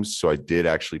games, so I did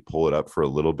actually pull it up for a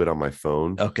little bit on my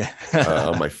phone. Okay,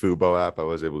 on my Fubo app, I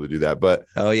was able to do that. But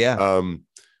but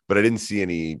I didn't see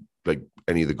any of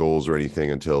the goals or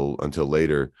anything until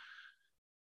later.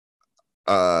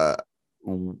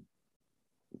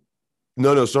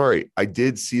 No, sorry, I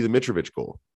did see the Mitrovic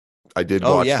goal. I did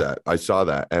watch that. I saw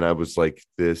that, and I was like,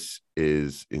 "This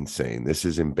is insane. This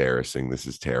is embarrassing. This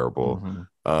is terrible."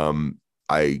 Mm-hmm.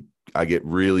 I get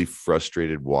really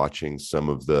frustrated watching some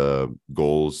of the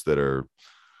goals that are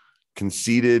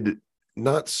conceded,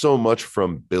 not so much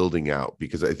from building out,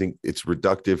 because I think it's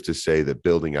reductive to say that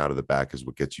building out of the back is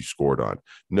what gets you scored on.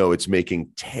 No, it's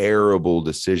making terrible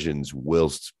decisions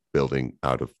whilst building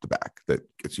out of the back that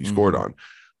gets you scored on,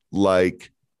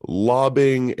 like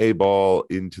lobbing a ball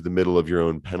into the middle of your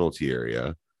own penalty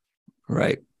area,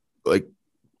 right? Like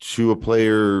to a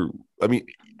player. I mean,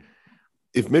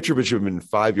 if Mitrovic had been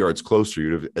 5 yards closer,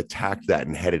 you'd have attacked that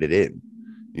and headed it in.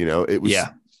 It was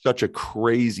such a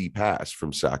crazy pass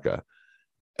from Saka.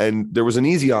 And there was an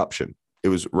easy option. It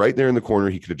was right there in the corner.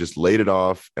 He could have just laid it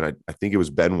off. And I think it was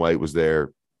Ben White was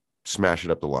there, smash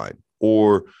it up the line.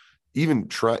 Or even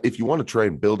try, if you want to try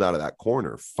and build out of that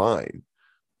corner, fine.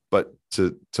 But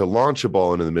to launch a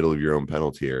ball into the middle of your own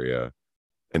penalty area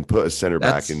and put a center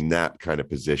back in that kind of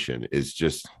position is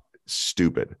just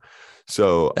stupid.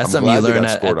 So that's something you learn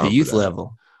at the youth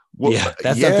level. Well,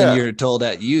 that's something you're told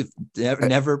at youth.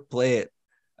 Never play it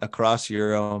across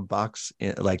your own box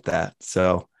like that.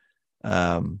 So,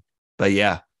 but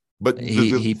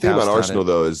the thing about Arsenal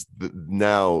though is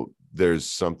now there's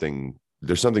something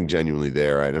genuinely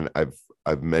there, and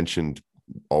I've mentioned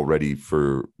already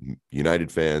for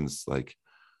United fans, like,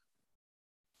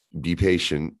 be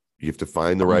patient. You have to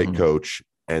find the right coach,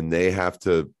 and they have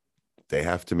to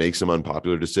make some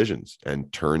unpopular decisions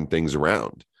and turn things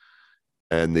around.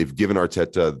 And they've given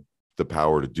Arteta the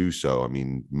power to do so. I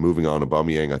mean, moving on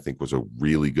Aubameyang, I think, was a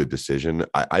really good decision.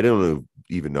 I don't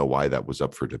even know why that was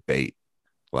up for debate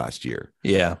last year.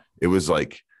 Yeah. It was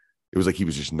like he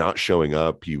was just not showing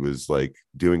up. He was like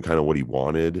doing kind of what he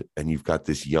wanted. And you've got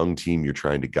this young team you're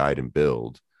trying to guide and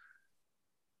build.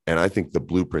 And I think the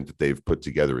blueprint that they've put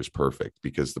together is perfect,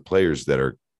 because the players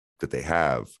that they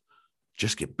have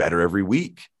just get better every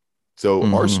week. So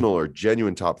Arsenal are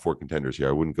genuine top 4 contenders here.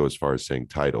 I wouldn't go as far as saying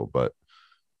title, but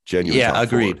genuine. Yeah, top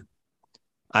agreed. 4.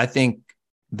 I think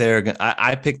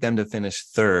I picked them to finish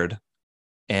 3rd,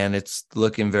 and it's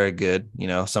looking very good.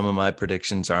 Some of my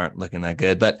predictions aren't looking that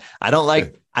good, but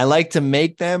I like to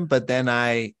make them, but then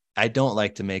I don't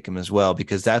like to make them as well,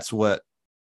 because that's what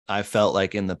I felt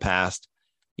like in the past.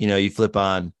 You flip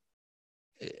on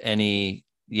any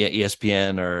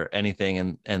ESPN or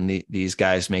anything, and these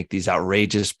guys make these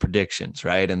outrageous predictions,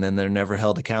 right? And then they're never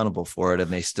held accountable for it, and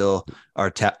they still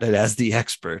are touted as the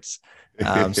experts.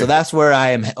 So that's where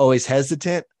I am always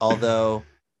hesitant, although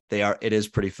it is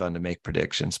pretty fun to make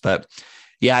predictions. But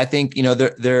Yeah, I think,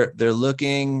 they're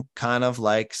looking kind of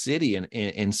like City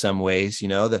in some ways.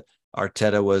 That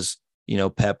Arteta was,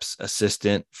 Pep's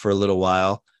assistant for a little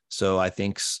while. So I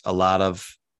think a lot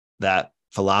of that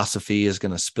philosophy is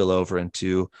going to spill over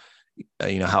into,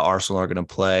 how Arsenal are going to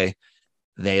play.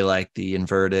 They like the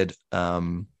inverted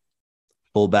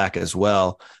fullback as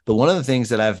well. But one of the things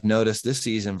that I've noticed this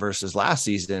season versus last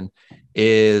season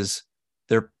is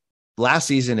their last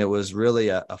season, it was really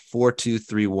a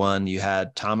 4-2-3-1. You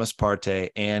had Thomas Partey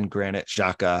and Granit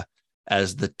Xhaka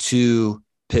as the two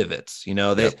pivots.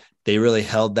 They really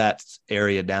held that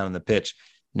area down in the pitch.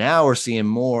 Now we're seeing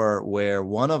more where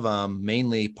one of them,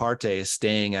 mainly Partey, is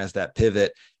staying as that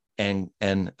pivot, and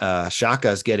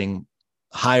Xhaka is getting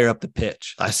higher up the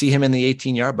pitch. I see him in the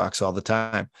 18-yard box all the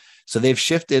time. So they've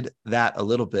shifted that a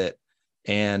little bit,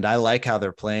 and I like how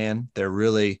they're playing. They're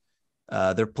really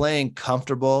they're playing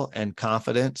comfortable and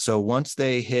confident. So once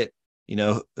they hit,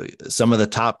 some of the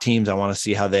top teams, I want to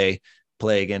see how they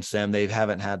play against them. They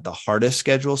haven't had the hardest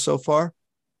schedule so far.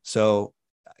 So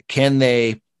can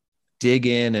they dig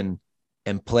in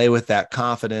and play with that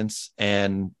confidence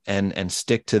and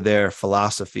stick to their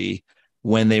philosophy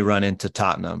when they run into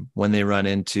Tottenham, when they run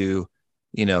into,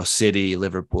 City,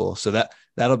 Liverpool. So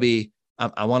that'll be,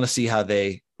 I want to see how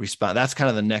they respond. That's kind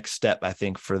of the next step, I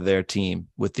think, for their team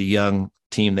with the young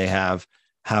team they have.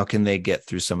 How can they get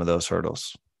through some of those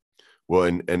hurdles? Well,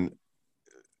 and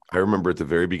I remember at the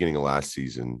very beginning of last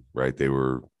season, right? They'd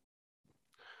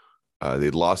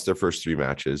lost their first 3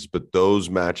 matches, but those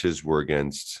matches were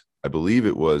against, I believe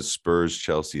it was Spurs,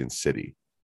 Chelsea, and City.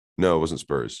 No, it wasn't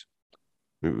Spurs.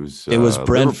 It was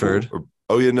Brentford.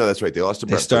 No, that's right. They lost to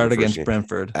Brentford. They started against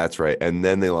Brentford. That's right. And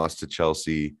then they lost to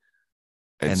Chelsea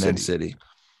and then City.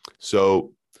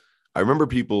 So I remember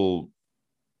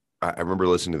I remember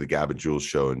listening to the Gab and Jules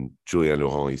show, and Julian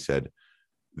O'Honey said,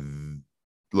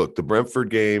 look, the Brentford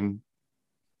game,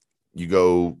 you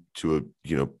go to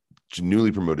a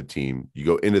newly promoted team, you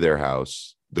go into their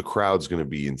house, the crowd's going to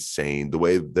be insane. The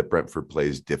way that Brentford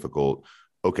plays is difficult.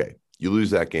 Okay, you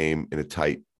lose that game in a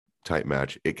tight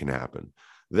match, it can happen.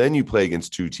 Then you play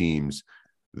against 2 teams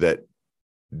that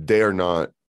they are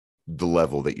not the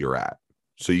level that you're at.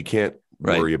 So you can't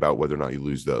worry about whether or not you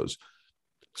lose those.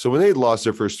 So when they lost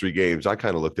their first 3 games, I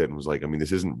kind of looked at it and was like, I mean,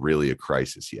 this isn't really a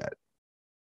crisis yet.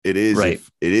 It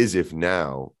is if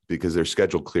now, because their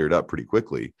schedule cleared up pretty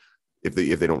quickly, if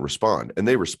they don't respond. And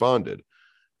they responded.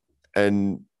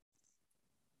 And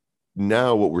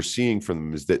now what we're seeing from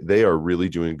them is that they are really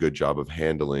doing a good job of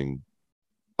handling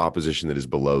opposition that is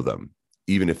below them,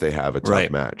 even if they have a tough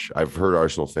match. I've heard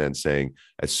Arsenal fans saying,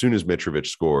 as soon as Mitrovic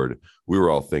scored, we were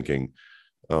all thinking,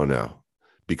 oh no,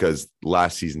 because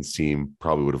last season's team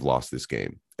probably would have lost this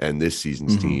game, and this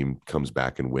season's team comes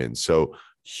back and wins. So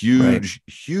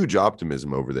huge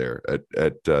optimism over there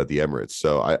at the Emirates.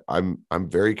 So I'm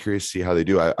very curious to see how they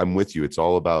do. I'm with you. It's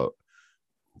all about,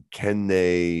 can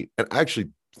they, and I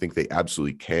actually think they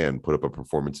absolutely can put up a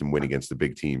performance and win against the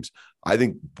big teams. I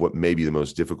think what may be the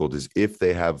most difficult is if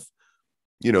they have,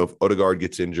 if Odegaard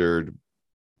gets injured,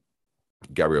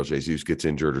 Gabriel Jesus gets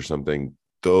injured or something,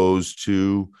 those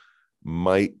two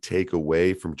might take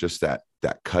away from just that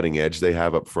cutting edge they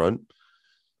have up front,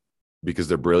 because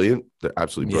they're brilliant. They're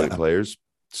absolutely brilliant players.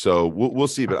 So we'll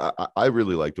see. But I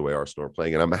really like the way Arsenal are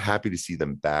playing, and I'm happy to see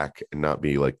them back and not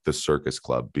be like the circus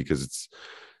club, because it's,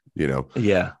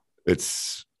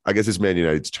 it's, I guess it's Man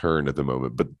United's turn at the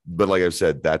moment. But like I've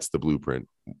said, that's the blueprint.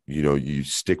 You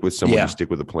stick with someone, you stick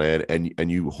with a plan,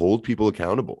 and you hold people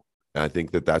accountable. And I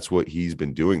think that's what he's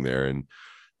been doing there, and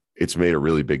it's made a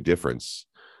really big difference.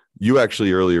 You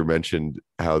actually earlier mentioned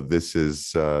how this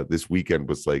weekend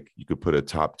was like, you could put a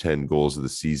top 10 goals of the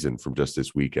season from just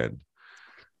this weekend.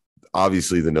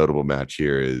 Obviously, the notable match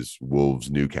here is Wolves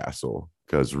Newcastle,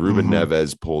 because Ruben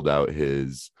Neves pulled out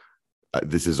his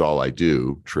 "this is all I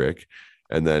do" trick,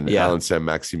 and then Alan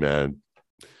Saint-Maximin,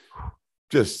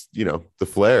 just the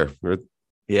flair,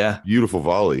 beautiful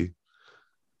volley.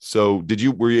 So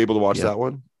were you able to watch that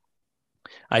one?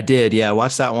 I did. Yeah, I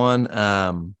watched that one.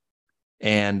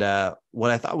 And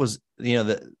what I thought was,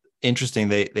 the interesting,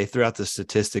 they threw out the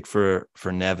statistic for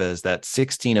Neves that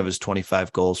 16 of his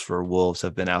 25 goals for Wolves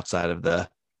have been outside of the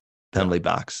penalty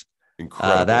box.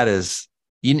 Incredible. That is,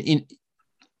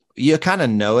 you kind of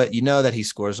know it. You know that he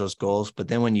scores those goals, but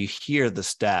then when you hear the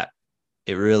stat,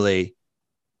 it really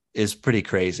is pretty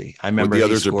crazy. I remember the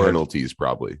others are penalties,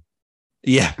 probably.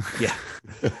 Yeah,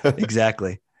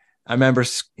 exactly. I remember,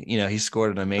 he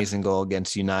scored an amazing goal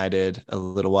against United a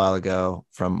little while ago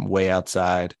from way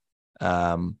outside.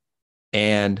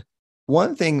 And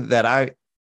one thing that I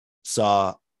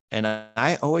saw, and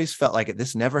I always felt like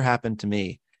this never happened to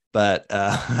me, but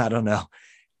I don't know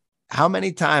how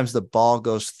many times the ball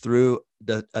goes through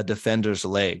a defender's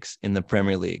legs in the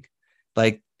Premier League.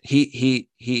 Like it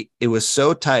was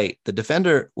so tight. The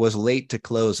defender was late to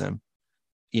close him,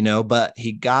 but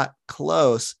he got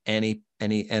close and he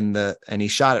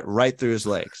shot it right through his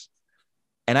legs.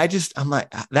 And I'm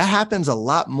like, that happens a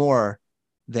lot more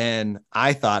than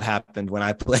I thought happened when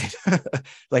I played.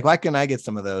 Like, why couldn't I get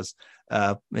some of those,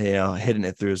 hitting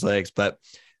it through his legs? But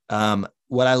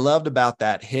what I loved about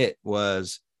that hit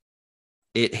was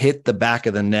it hit the back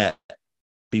of the net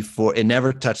before it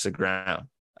never touched the ground.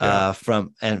 Yeah.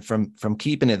 From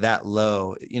keeping it that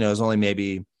low, it was only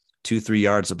maybe 2-3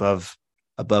 yards above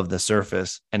the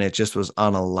surface, and it just was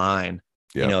on a line,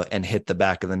 and hit the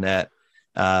back of the net.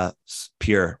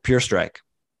 Pure strike.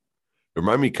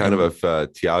 Remind me kind of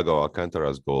Thiago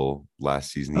Alcantara's goal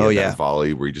last season. He had that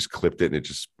volley where he just clipped it and it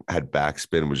just had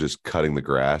backspin and was just cutting the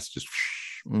grass. Just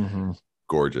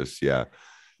gorgeous. Yeah.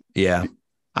 Yeah.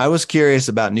 I was curious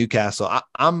about Newcastle.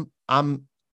 I'm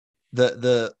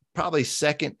the probably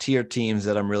second tier teams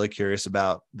that I'm really curious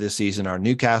about this season are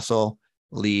Newcastle,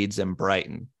 Leeds, and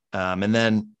Brighton. And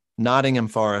then Nottingham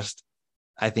Forest,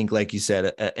 I think, like you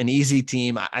said, an easy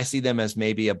team. I see them as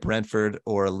maybe a Brentford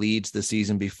or a Leeds the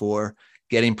season before,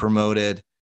 getting promoted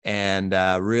and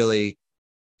really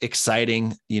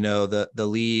exciting, the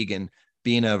league and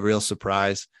being a real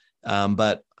surprise.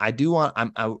 But I do want,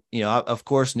 of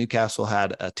course, Newcastle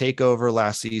had a takeover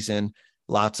last season,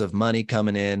 lots of money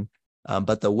coming in.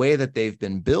 But the way that they've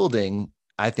been building,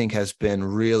 I think, has been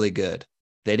really good.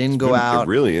 They didn't go out.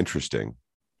 Really interesting.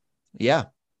 Yeah.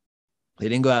 They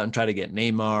didn't go out and try to get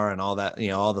Neymar and all that,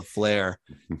 all the flair.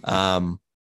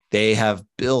 They have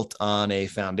built on a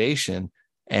foundation.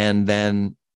 And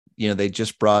then, they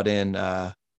just brought in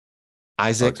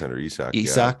Alexander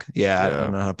Isak. Yeah. I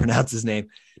don't know how to pronounce his name.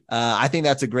 I think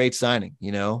that's a great signing,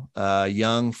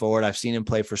 young forward. I've seen him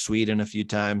play for Sweden a few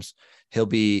times.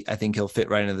 I think he'll fit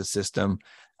right into the system.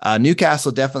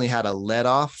 Newcastle definitely had a let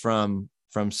off from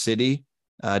City.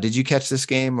 Did you catch this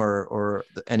game or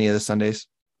any of the Sundays?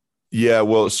 Yeah,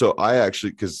 well, so I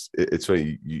actually, because it's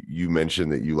funny, you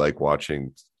mentioned that you like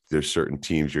watching, there's certain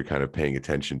teams you're kind of paying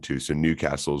attention to. So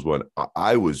Newcastle is one.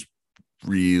 I was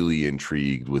really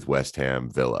intrigued with West Ham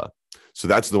Villa. So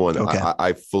that's the one. Okay.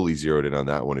 I fully zeroed in on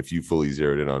that one. If you fully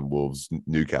zeroed in on Wolves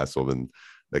Newcastle, then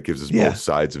that gives us both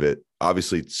sides of it.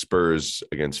 Obviously, Spurs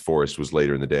against Forest was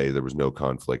later in the day. There was no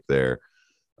conflict there.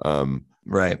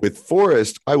 Right. With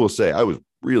Forest, I will say I was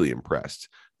really impressed.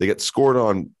 They get scored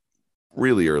on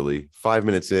really early, 5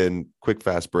 minutes in, quick,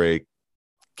 fast break.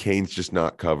 Kane's just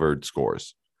not covered,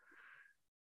 scores.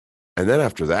 And then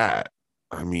after that,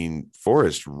 I mean,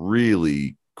 Forest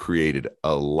really created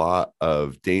a lot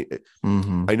of danger.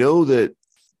 I know that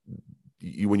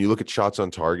when you look at shots on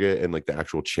target and like the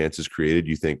actual chances created,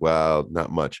 you think, wow,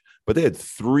 not much. But they had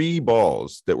 3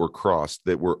 balls that were crossed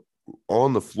that were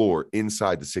on the floor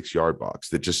inside the 6-yard box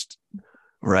that just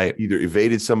either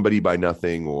evaded somebody by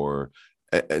nothing or.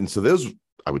 And so those,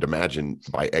 I would imagine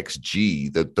by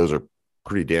XG, that those are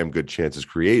pretty damn good chances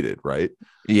created, right?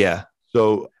 Yeah.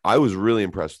 So I was really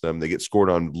impressed with them. They get scored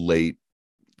on late,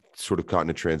 sort of caught in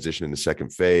a transition in the second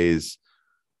phase.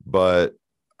 But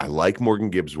I like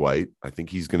Morgan Gibbs-White. I think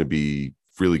he's going to be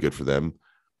really good for them.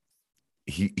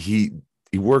 He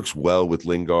works well with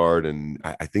Lingard, and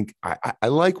I think I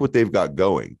like what they've got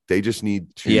going. They just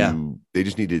need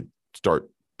to start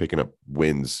picking up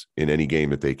wins in any game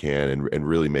that they can and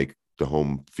really make the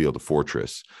home field a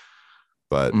fortress.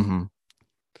 But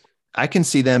I can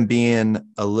see them being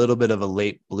a little bit of a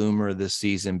late bloomer this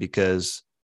season because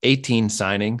 18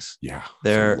 signings. Yeah,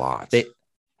 they're a lot. They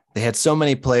had so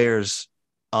many players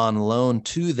on loan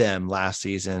to them last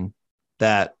season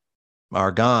that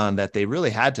are gone that they really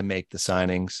had to make the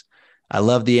signings. I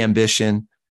love the ambition.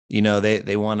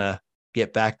 They want to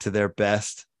get back to their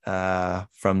best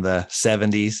from the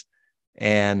 70s.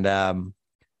 And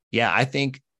I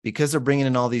think because they're bringing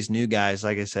in all these new guys,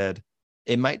 like I said,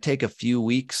 it might take a few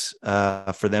weeks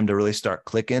for them to really start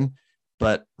clicking.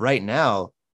 But right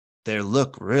now, they're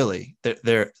not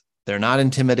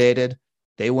intimidated.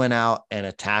 They went out and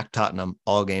attacked Tottenham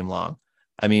all game long.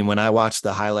 I mean, when I watched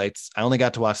the highlights, I only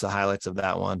got to watch the highlights of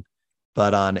that one,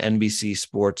 but on NBC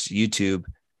Sports YouTube,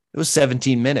 it was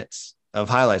 17 minutes of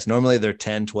highlights. Normally they're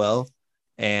 10, 12.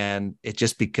 And it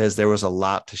just because there was a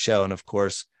lot to show. And of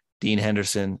course, Dean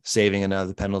Henderson saving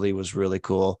another penalty was really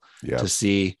cool to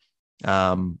see.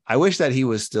 I wish that he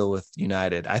was still with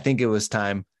United. I think it was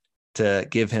time to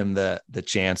give him the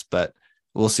chance, but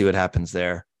we'll see what happens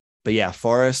there. But yeah,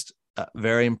 Forest,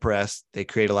 very impressed. They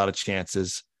create a lot of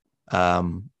chances.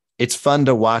 It's fun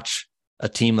to watch a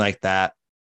team like that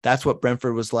that's what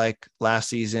Brentford was like last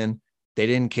season. They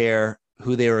didn't care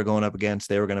who they were going up against.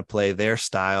 They were going to play their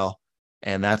style.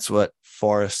 And that's what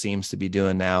Forest seems to be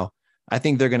doing now. I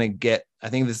think they're going to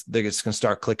they're just going to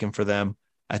start clicking for them.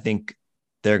 I think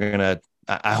they're going to,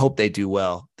 I hope they do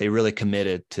well. They really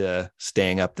committed to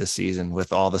staying up this season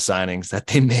with all the signings that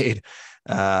they made.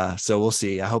 So we'll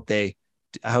see. I hope they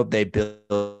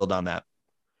build on that.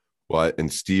 Well,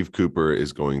 and Steve Cooper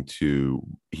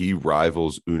he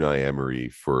rivals Unai Emery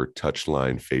for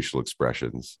touchline facial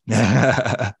expressions.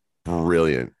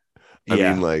 Brilliant. I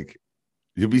mean, like,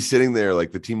 he'll be sitting there,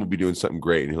 like the team will be doing something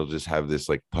great, and he'll just have this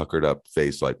like puckered up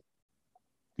face, like,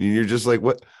 and you're just like,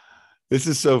 what? This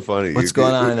is so funny. What's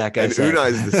going on in that guy's head? And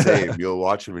Unai's the same. You'll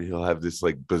watch him and he'll have this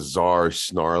like bizarre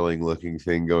snarling looking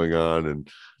thing going on. And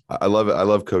I love it. I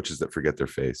love coaches that forget their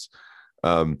face.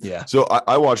 So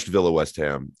I watched Villa West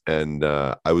Ham, and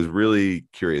I was really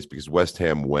curious because West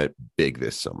Ham went big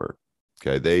this summer.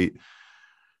 Okay.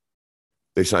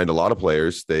 They signed a lot of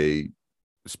players. They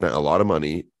spent a lot of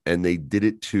money, and they did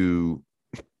it to,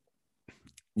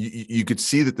 you could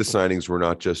see that the signings were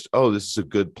not just, oh, this is a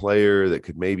good player that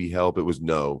could maybe help. It was,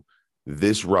 no,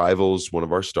 this rivals one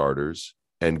of our starters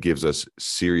and gives us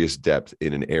serious depth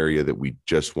in an area that we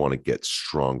just want to get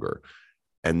stronger.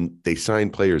 And they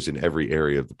signed players in every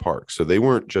area of the park. So they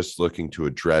weren't just looking to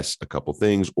address a couple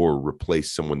things or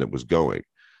replace someone that was going.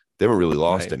 They haven't really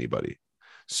lost anybody.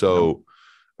 So,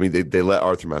 I mean, they let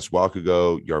Arthur Masuaku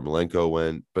go, Yarmolenko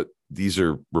went, but these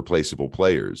are replaceable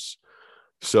players.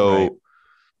 So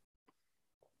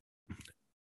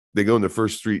they go in the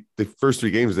first three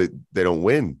games, they don't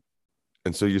win.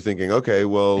 And so you're thinking, okay,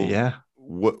 well,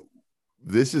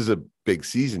 this is a big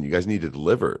season. You guys need to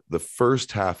deliver. The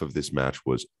first half of this match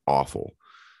was awful.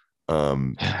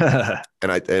 And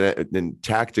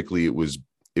tactically it was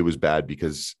bad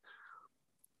because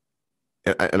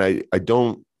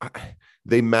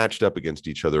they matched up against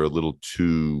each other a little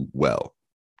too well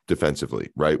defensively,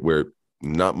 right? Where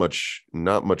not much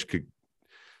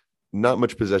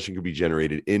possession could be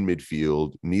generated in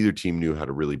midfield. Neither team knew how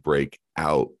to really break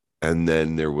out. And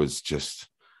then there was just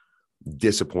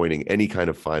disappointing. Any kind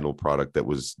of final product that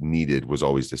was needed was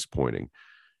always disappointing.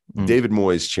 David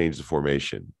Moyes changed the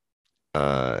formation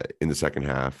in the second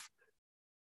half,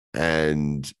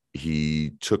 and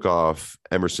he took off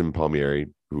Emerson Palmieri,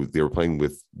 who they were playing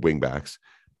with wingbacks,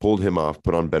 pulled him off,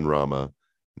 put on Benrahma, and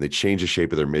they changed the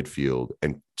shape of their midfield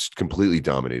and completely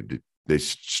dominated it. They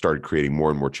started creating more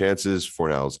and more chances.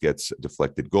 Fornals gets a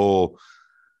deflected goal.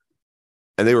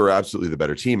 And they were absolutely the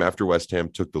better team after West Ham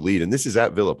took the lead. And this is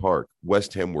at Villa Park.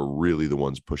 West Ham were really the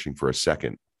ones pushing for a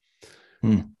second.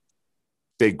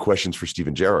 Big questions for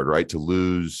Steven Gerrard, right? To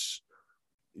lose,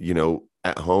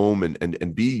 at home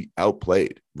and be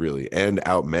outplayed, really, and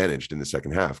outmanaged in the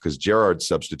second half, because Gerrard's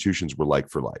substitutions were like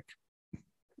for like.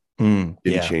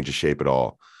 Didn't change the shape at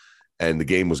all. And the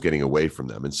game was getting away from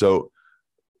them. And so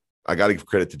I got to give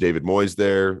credit to David Moyes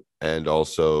there. And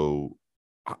also,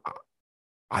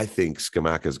 I think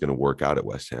Scamacca is going to work out at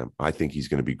West Ham. I think he's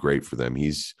going to be great for them.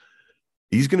 He's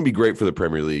going to be great for the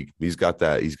Premier League. He's got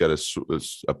that. He's got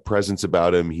a presence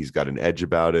about him. He's got an edge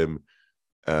about him.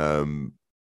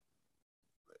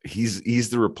 He's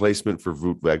the replacement for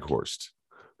Wout Weghorst,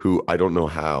 who I don't know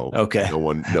how. No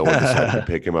one decided to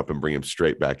pick him up and bring him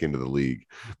straight back into the league.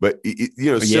 But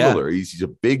similar. He's a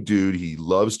big dude. He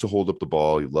loves to hold up the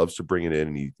ball. He loves to bring it in,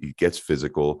 and he gets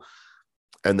physical,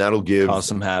 and that'll cause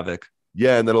some havoc.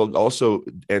 Yeah, and that'll also,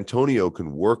 Antonio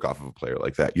can work off of a player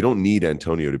like that. You don't need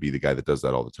Antonio to be the guy that does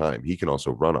that all the time. He can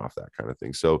also run off that kind of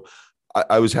thing. So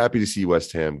I was happy to see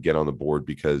West Ham get on the board,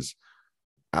 because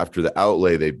after the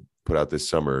outlay they put out this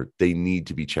summer, they need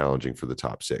to be challenging for the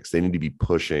top six. They need to be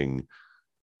pushing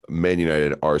Man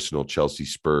United, Arsenal, Chelsea,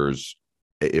 Spurs.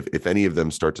 If any of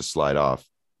them start to slide off,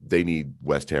 they need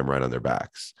West Ham right on their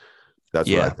backs. That's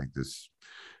what I think this.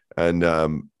 And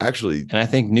actually, and I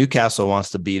think Newcastle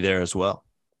wants to be there as well.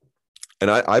 And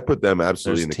I put them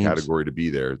absolutely in the category to be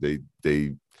there. They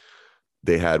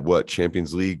had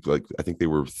Champions League? Like, I think they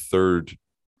were third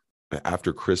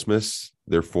after Christmas.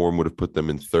 Their form would have put them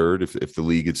in third if the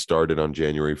league had started on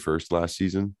January 1st last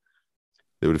season.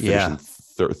 They would have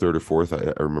finished in third or fourth.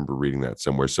 I remember reading that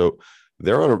somewhere. So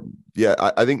they're on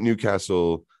I think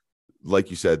Newcastle, like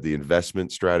you said, the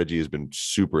investment strategy has been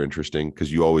super interesting,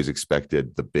 because you always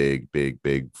expected the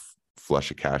big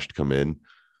flush of cash to come in.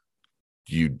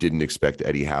 You didn't expect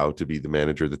Eddie Howe to be the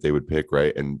manager that they would pick,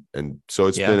 right? And so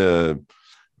it's been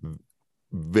a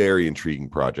very intriguing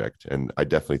project, and I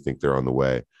definitely think they're on the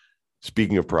way.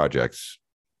 Speaking of projects,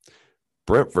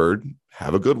 Brentford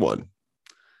have a good one.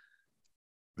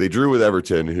 They drew with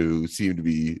Everton, who seemed to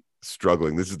be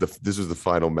struggling. This was the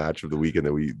final match of the weekend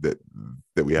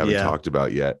that we haven't talked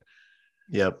about yet.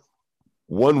 Yep.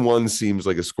 1-1 seems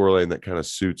like a scoreline that kind of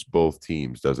suits both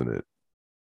teams, doesn't it?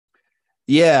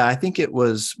 Yeah, I think it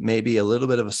was maybe a little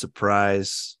bit of a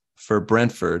surprise for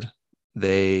Brentford.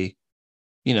 They,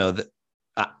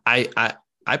 I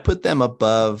put them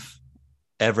above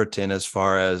Everton as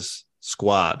far as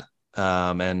squad.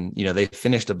 And they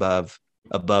finished above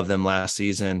them last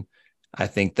season. I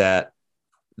think that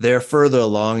they're further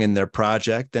along in their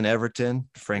project than Everton.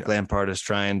 Frank Lampard is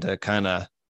trying to kind of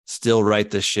still right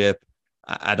the ship.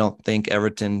 I don't think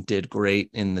Everton did great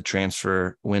in the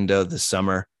transfer window this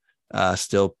summer.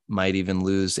 Still might even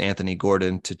lose Anthony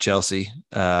Gordon to Chelsea.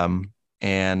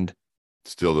 And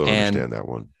still don't understand that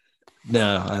one.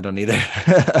 No, I don't either.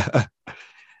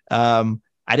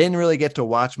 I didn't really get to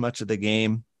watch much of the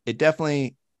game. It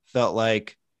definitely felt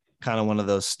like kind of one of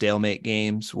those stalemate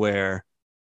games where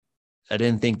I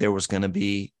didn't think there was going to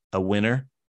be a winner,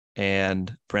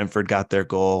 and Brentford got their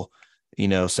goal,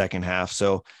 second half.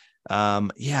 So,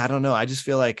 I don't know. I just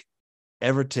feel like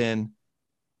Everton,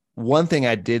 one thing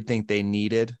I did think they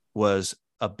needed was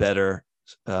a better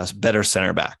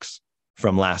center backs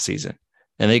from last season.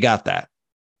 And they got that.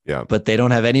 Yeah. But they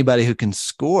don't have anybody who can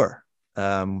score.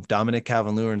 Dominic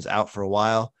Calvert-Lewin's out for a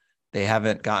while. They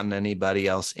haven't gotten anybody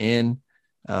else in.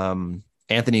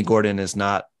 Anthony Gordon is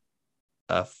not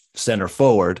a center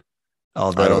forward,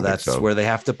 although that's where they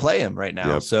have to play him right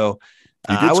now. Yep. So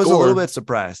I was a little bit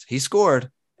surprised. He scored,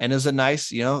 and it was a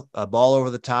nice, a ball over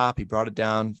the top. He brought it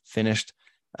down, finished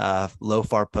low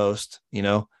far post,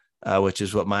 which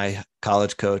is what my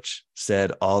college coach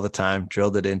said all the time,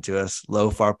 drilled it into us, low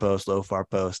far post.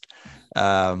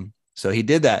 So he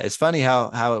did that. It's funny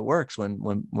how it works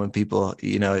when people,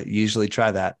 usually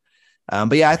try that.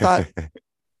 But yeah,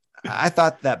 I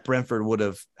thought that Brentford would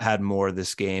have had more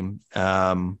this game.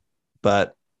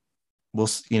 But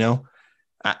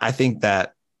I think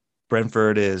that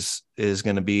Brentford is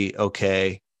going to be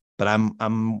okay, but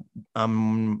I'm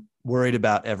worried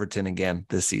about Everton again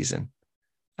this season.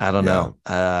 I don't know.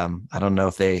 I don't know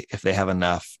if they have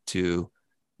enough to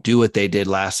do what they did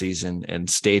last season and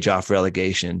stage off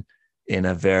relegation in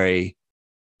a very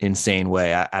insane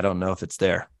way. I don't know if it's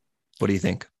there. What do you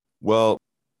think? Well,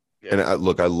 and I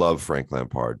love Frank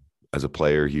Lampard as a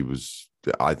player. He was,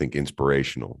 I think,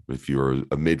 inspirational. If you were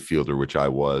a midfielder, which I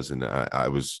was, and I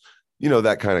was,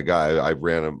 that kind of guy. I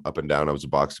ran him up and down. I was a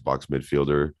box-to-box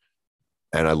midfielder,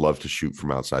 and I love to shoot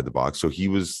from outside the box. So he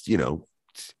was,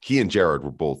 he and Gerrard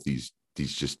were both these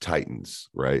just titans,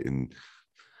 right? And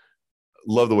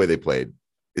love the way they played.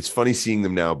 It's funny seeing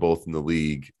them now both in the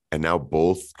league and now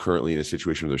both currently in a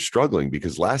situation where they're struggling,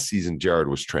 because last season Gerrard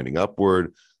was trending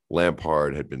upward.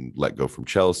 Lampard had been let go from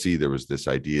Chelsea. There was this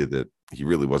idea that he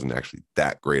really wasn't actually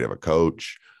that great of a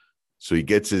coach. So he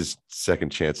gets his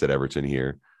second chance at Everton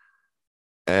here.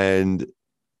 And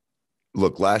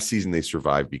look, last season they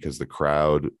survived because the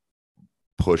crowd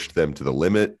pushed them to the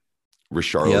limit.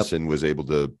 Richarlison was able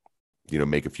to,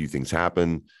 make a few things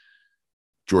happen.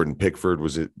 Jordan Pickford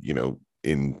was,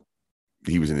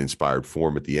 he was in inspired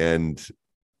form at the end.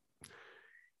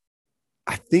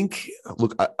 I think,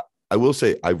 look, I will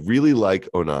say I really like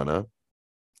Onana.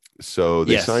 So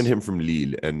they signed him from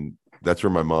Lille, and that's where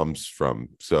my mom's from.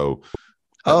 So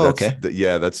okay.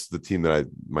 That's the team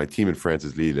my team in France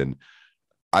is Lille, and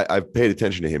I've paid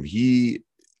attention to him.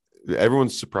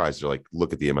 Everyone's surprised. They're like,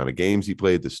 look at the amount of games he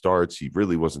played, the starts. He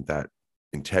really wasn't that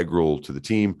integral to the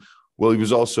team. Well, he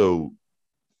was also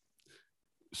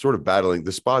sort of battling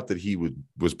the spot that he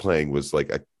was playing was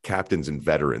like a captains and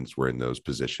veterans were in those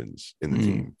positions in the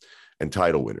team and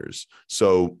title winners.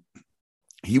 So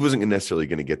he wasn't necessarily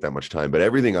going to get that much time, but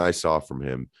everything I saw from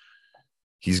him,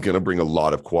 he's going to bring a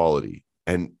lot of quality.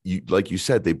 And like you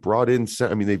said, they brought in,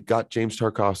 they've got James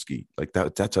Tarkowski. Like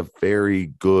that's a very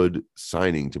good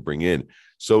signing to bring in.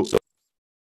 So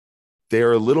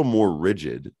they're a little more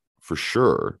rigid for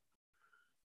sure.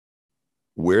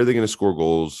 Where are they going to score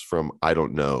goals from? I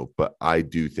don't know, but I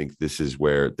do think this is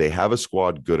where they have a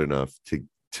squad good enough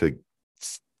to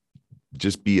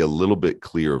just be a little bit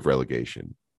clear of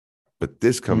relegation. But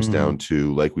this comes down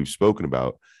to, like we've spoken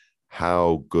about,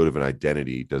 how good of an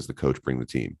identity does the coach bring the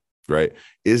team, right?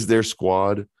 Is their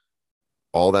squad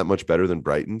all that much better than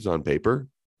Brighton's on paper?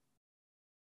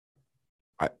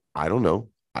 I don't know.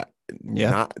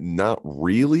 Not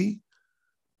really.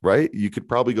 Right? You could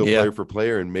probably go player for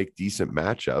player and make decent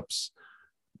matchups.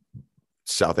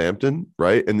 Southampton,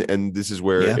 right? And this is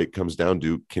where it comes down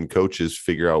to, can coaches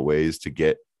figure out ways to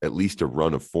get at least a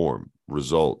run of form,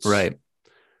 results, right?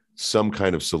 Some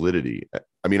kind of solidity.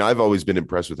 I mean, I've always been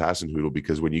impressed with Hasenhüttl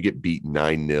because when you get beat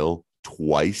 9-0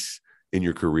 twice in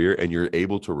your career and you're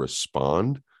able to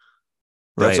respond.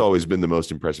 That's always been the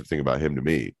most impressive thing about him to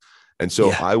me. And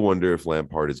so I wonder if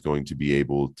Lampard is going to be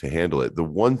able to handle it. The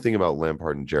one thing about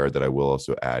Lampard and Gerrard that I will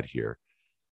also add here,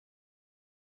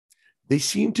 they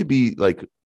seem to be like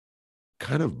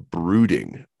kind of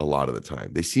brooding a lot of the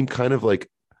time. They seem kind of like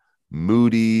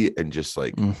moody and just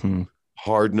like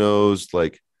hard nosed.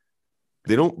 Like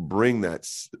they don't bring that.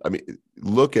 I mean,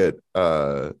 look at,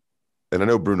 and I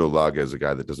know Bruno Lage is a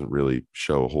guy that doesn't really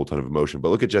show a whole ton of emotion, but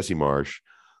look at Jesse Marsch,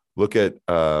 look at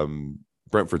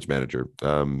Brentford's manager,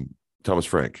 Thomas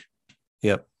Frank.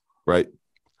 Yep. Right.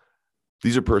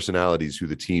 These are personalities who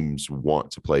the teams want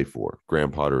to play for.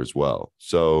 Graham Potter as well.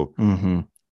 So, and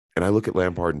I look at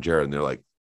Lampard and Gerrard and they're like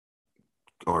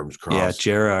arms crossed. Yeah.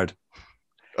 Gerrard.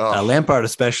 Lampard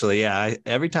especially. Yeah.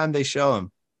 Every time they show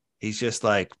him, he's just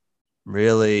like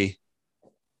really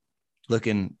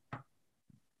looking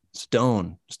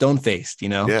stone faced, you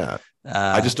know? Yeah.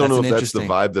 I just don't know if that's the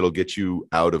vibe that'll get you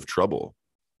out of trouble,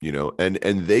 you know? And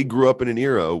they grew up in an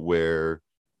era where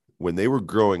when they were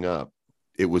growing up,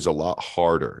 it was a lot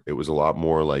harder. It was a lot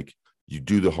more like you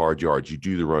do the hard yards, you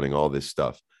do the running, all this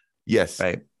stuff. Yes.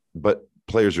 Right. But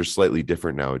players are slightly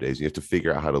different nowadays. You have to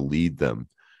figure out how to lead them.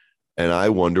 And I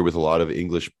wonder with a lot of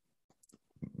English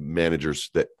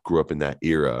managers that grew up in that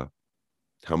era,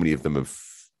 how many of them have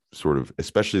sort of,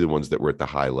 especially the ones that were at the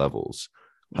high levels,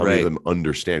 how many of them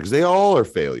understand? Because they all are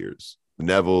failures.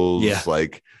 Neville's,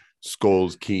 like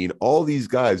Scholes, Keane, all these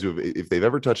guys who, if they've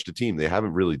ever touched a team, they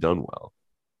haven't really done well.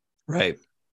 Right.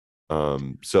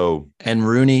 So and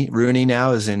Rooney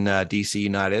now is in DC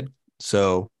United.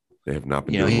 So they have not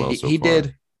been doing well so he far.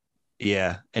 Did.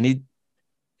 Yeah. And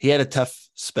he had a tough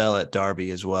spell at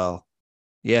Derby as well.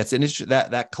 Yeah, it's an interesting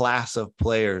that class of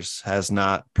players has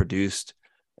not produced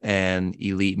an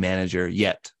elite manager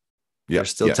yet. Yeah, there's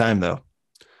still time though.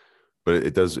 But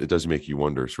it does make you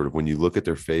wonder, sort of when you look at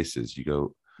their faces, you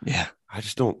go, yeah, I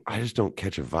just don't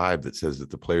catch a vibe that says that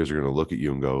the players are going to look at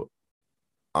you and go,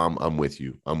 I'm with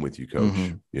you,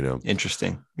 coach. You know,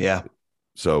 interesting. Yeah.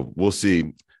 So we'll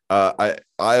see. I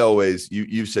always,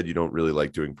 you've said you don't really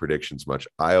like doing predictions much.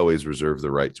 I always reserve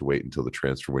the right to wait until the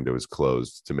transfer window is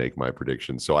closed to make my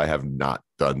predictions. So I have not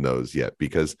done those yet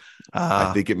because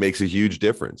I think it makes a huge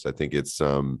difference. I think it's,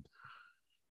 you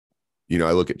know,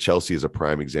 I look at Chelsea as a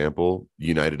prime example,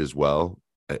 United as well.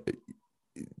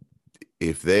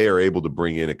 If they are able to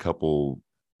bring in a couple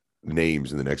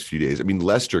names in the next few days, I mean,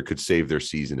 Leicester could save their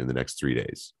season in the next 3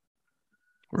 days.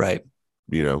 Right.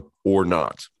 You know, or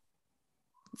not.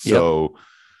 So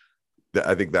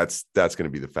I think that's going to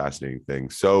be the fascinating thing.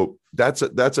 So that's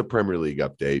a Premier League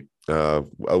update.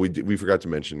 We forgot to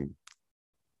mention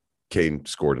Kane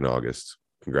scored in August.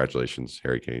 Congratulations,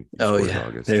 Harry Kane. Oh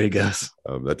yeah, there he goes.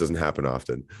 That doesn't happen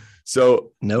often.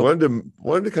 So wanted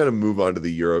to kind of move on to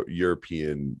the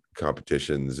European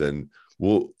competitions, and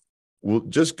we'll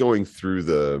just going through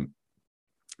the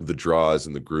draws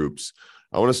and the groups.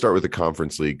 I want to start with the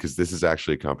Conference League because this is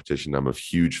actually a competition I'm a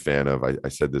huge fan of. I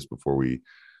said this before we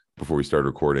started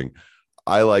recording.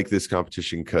 I like this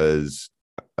competition because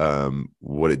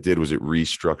what it did was it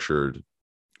restructured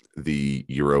the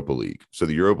Europa League. So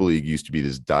the Europa League used to be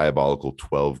this diabolical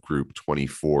 12 group,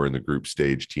 24 in the group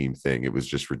stage team thing. It was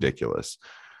just ridiculous.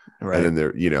 Right. And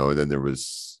then there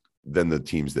was the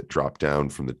teams that dropped down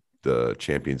from the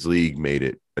Champions League made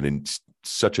it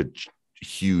such a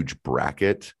huge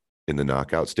bracket in the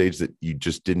knockout stage that you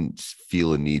just didn't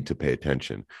feel a need to pay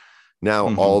attention.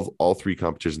 Now all three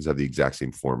competitions have the exact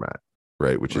same format,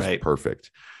 right? Which is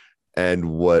perfect.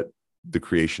 And what the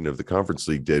creation of the Conference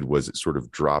League did was it sort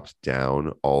of dropped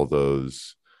down all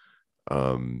those,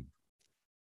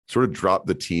 sort of dropped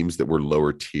the teams that were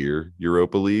lower tier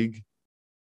Europa League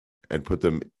and put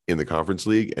them in the Conference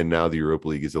League. And now the Europa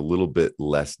League is a little bit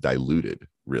less diluted,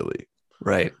 really.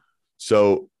 Right.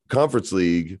 So Conference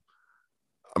League,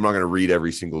 I'm not going to read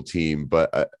every single team,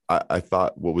 but I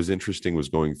thought what was interesting was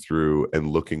going through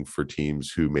and looking for teams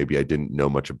who maybe I didn't know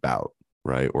much about,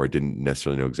 right? Or I didn't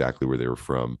necessarily know exactly where they were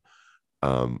from,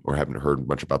 or haven't heard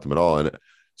much about them at all. And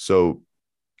so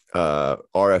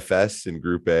RFS in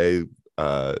Group A,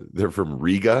 they're from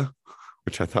Riga,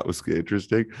 which I thought was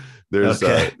interesting. There's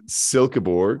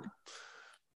Silkeborg,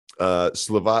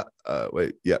 Slovačko,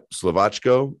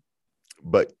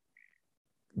 but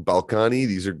Balkani.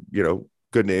 These are,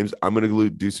 good names. I'm going to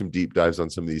do some deep dives on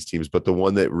some of these teams, but the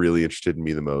one that really interested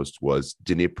me the most was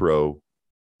Dnipro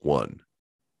 1.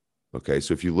 Okay,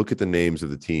 so if you look at the names of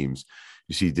the teams,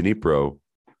 you see Dnipro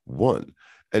 1.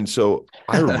 And so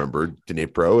I remember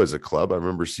Dnipro as a club. I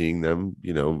remember seeing them,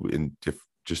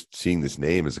 just seeing this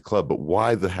name as a club, but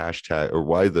why the hashtag or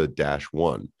why the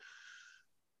 -1?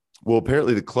 Well,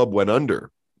 apparently the club went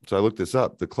under. So I looked this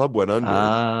up. The club went under,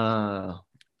 Ah,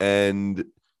 and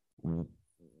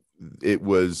it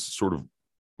was sort of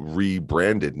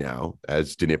rebranded now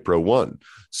as Dnipro One.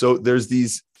 So there's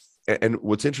these, and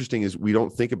what's interesting is we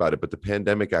don't think about it, but the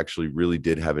pandemic actually really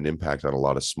did have an impact on a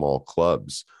lot of small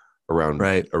clubs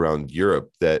right. around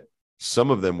Europe, that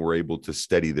some of them were able to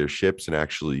steady their ships and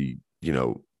actually,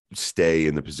 stay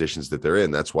in the positions that they're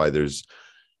in. That's why there's,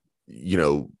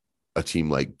 a team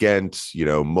like Ghent,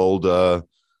 Molde,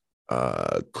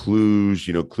 Cluj.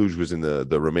 Cluj was in the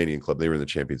Romanian club. They were in the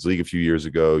Champions League a few years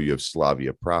ago. You have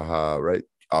Slavia Praha, right?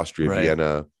 Austria, Right.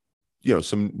 Vienna,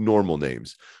 some normal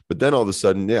names. But then all of a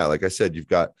sudden, yeah, like I said, you've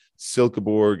got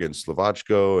Silkeborg and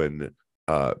Slovácko and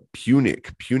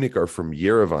Punic. Punic are from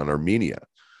Yerevan, Armenia.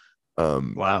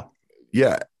 Wow.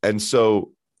 Yeah. And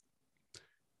so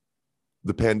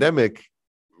the pandemic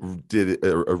did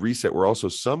a reset where also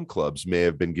some clubs may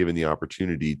have been given the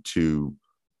opportunity to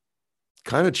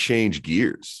kind of change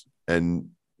gears and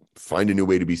find a new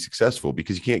way to be successful,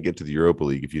 because you can't get to the Europa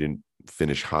League if you didn't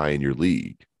finish high in your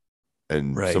league.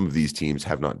 And Right. some of these teams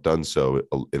have not done so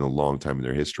in a long time in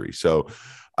their history. So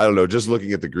I don't know, just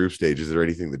looking at the group stage, is there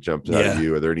anything that jumps out at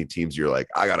you? Are there any teams you're like,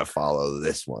 I got to follow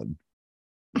this one?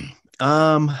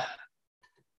 In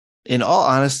all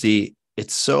honesty,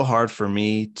 it's so hard for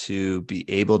me to be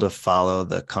able to follow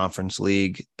the Conference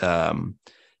League. And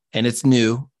it's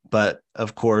new, but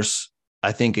of course,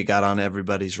 I think it got on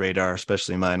everybody's radar,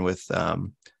 especially mine, with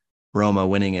Roma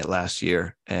winning it last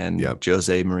year and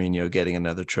Jose Mourinho getting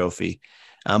another trophy.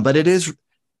 But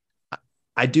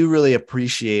I do really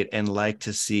appreciate and like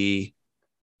to see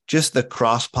just the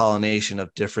cross-pollination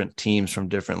of different teams from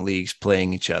different leagues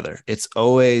playing each other. It's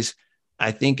always,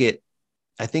 I think it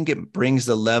brings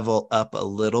the level up a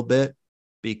little bit,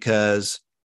 because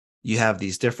you have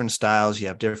these different styles, you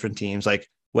have different teams. Like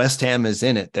West Ham is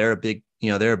in it. They're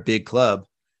a big club,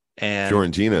 and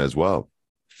Fiorentina as well.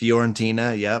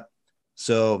 Fiorentina. Yep.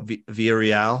 So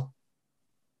Villarreal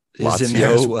is Lazio, in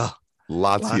there as well.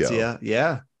 Lazio.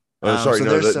 Yeah. Oh, sorry.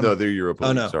 So no, they're Europa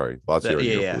League. No. Sorry. Lazio are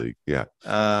Europa League. Yeah.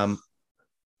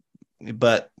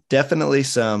 But definitely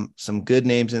some good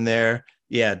names in there.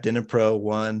 Yeah. Dnipro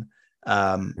One.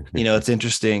 It's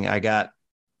interesting. I got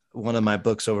one of my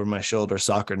books over my shoulder,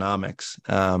 Soccernomics.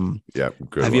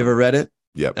 Have you ever read it?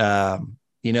 Yep.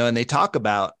 And they talk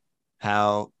about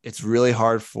how it's really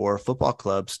hard for football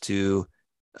clubs to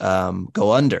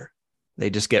go under.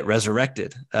 They just get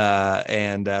resurrected.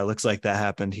 And looks like that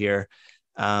happened here.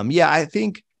 I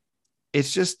think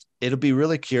it'll be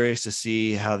really curious to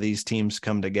see how these teams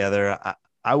come together.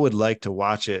 I would like to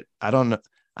watch it. I don't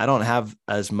have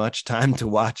as much time to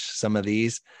watch some of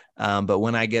these, but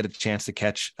when I get a chance to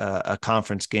catch a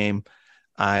conference game,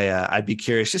 I'd be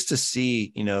curious just to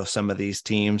see, some of these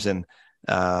teams and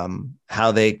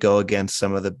how they go against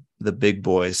some of the big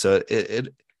boys. So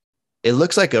it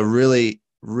looks like a really,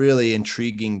 really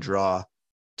intriguing draw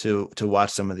to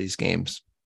watch some of these games.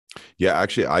 Yeah,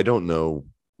 actually, I don't know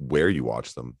where you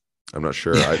watch them. I'm not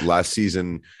sure. Last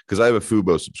season, because I have a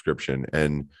Fubo subscription,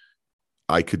 and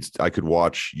I could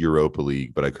watch Europa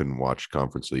League, but I couldn't watch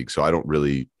Conference League. So I don't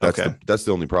really. That's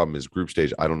the only problem is group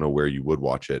stage. I don't know where you would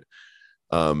watch it.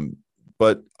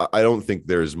 But I don't think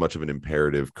there's much of an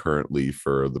imperative currently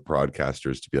for the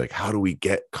broadcasters to be like, how do we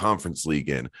get Conference League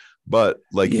in? But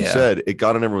like you said, it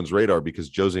got on everyone's radar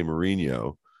because Jose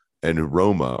Mourinho and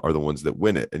Roma are the ones that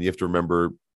win it. And you have to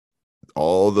remember,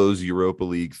 all those Europa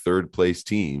League third place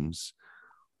teams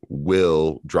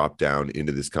will drop down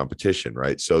into this competition,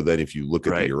 right? So then if you look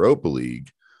at the Europa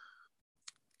League,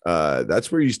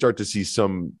 that's where you start to see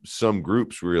some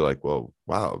groups where you're like, well,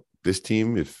 wow, this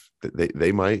team, if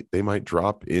they might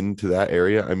drop into that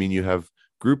area. I mean, you have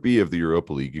Group E of the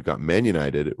Europa League. You've got Man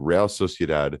United, Real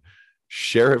Sociedad,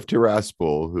 Sheriff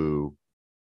Tiraspol, who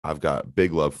I've got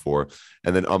big love for,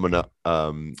 and then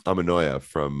Amanoia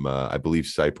from I believe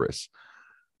Cyprus.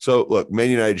 So look,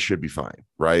 Man United should be fine,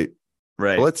 right?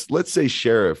 Right. But let's say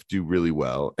Sheriff do really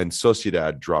well and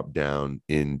Sociedad drop down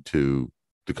into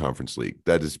the Conference League.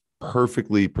 That is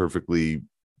perfectly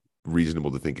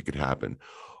reasonable to think it could happen.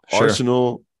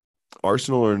 Sure.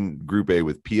 Arsenal are in Group A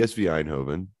with PSV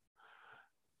Eindhoven,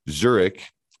 Zurich,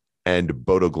 and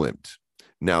Bodo Glimt.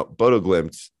 Now, Bodo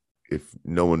Glimt, if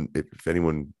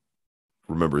anyone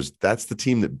remembers, that's the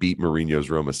team that beat Mourinho's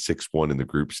Roma 6-1 in the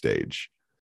group stage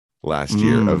last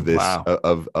year of this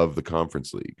of the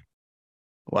Conference League.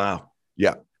 Wow.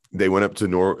 Yeah. They went up to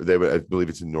I believe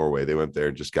it's in Norway. They went there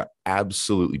and just got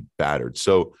absolutely battered.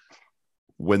 So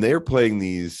when they're playing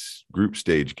these group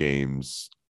stage games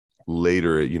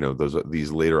later,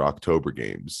 these later October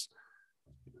games,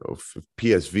 if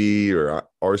PSV or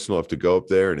Arsenal have to go up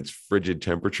there and it's frigid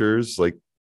temperatures, like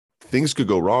things could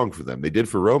go wrong for them. They did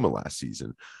for Roma last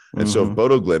season. And so if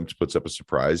Bodo Glimt puts up a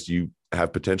surprise, you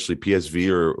have potentially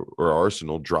PSV or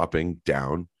Arsenal dropping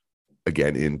down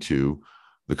again into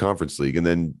the Conference League. And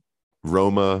then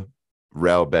Roma,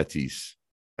 Real Betis,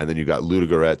 and then you got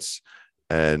Ludogorets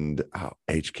and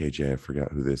HKJ. I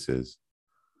forgot who this is.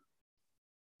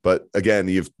 But again,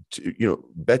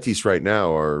 Betis right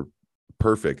now are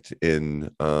perfect in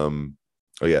so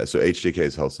HJK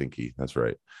is Helsinki. That's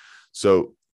right.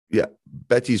 So yeah,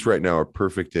 Betis right now are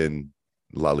perfect in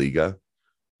La Liga.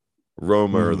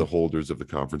 Roma are the holders of the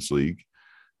Conference League,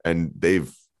 and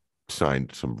they've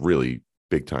signed some really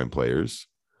big time players.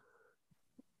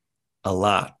 A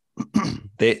lot.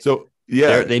 They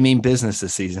mean business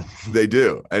this season. They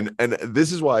do. And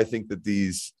this is why I think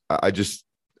that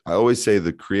I always say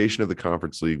the creation of the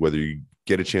Conference League, whether you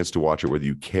get a chance to watch it, whether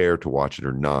you care to watch it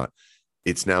or not,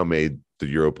 it's now made the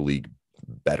Europa League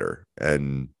better.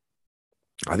 And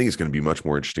I think it's going to be much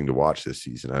more interesting to watch this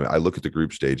season. I look at the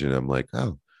group stage and I'm like,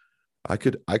 oh, I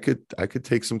could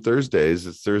take some Thursdays,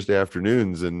 it's Thursday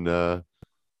afternoons, and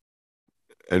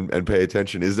pay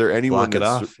attention. Is there anyone block it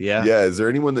off? Yeah. Is there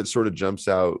anyone that sort of jumps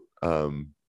out?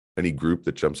 Any group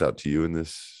that jumps out to you in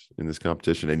this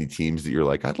competition? Any teams that you're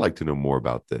like, I'd like to know more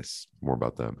about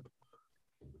them?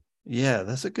 Yeah,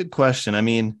 that's a good question. I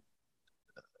mean,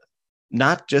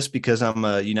 not just because I'm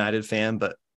a United fan,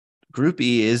 but Group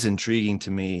E is intriguing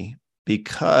to me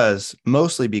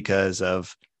mostly because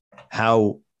of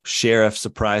how Sheriff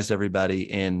surprised everybody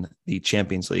in the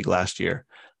Champions League last year,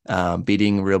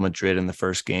 beating Real Madrid in the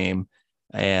first game.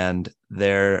 And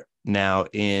they're now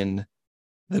in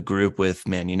the group with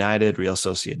Man United, Real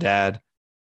Sociedad.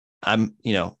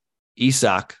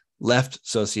 Isak left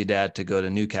Sociedad to go to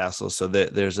Newcastle. So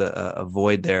there's a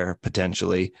void there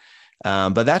potentially.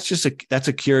 But that's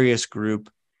a curious group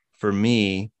for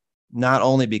me, not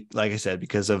only like I said,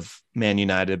 because of Man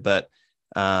United, but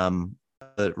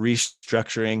the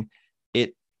restructuring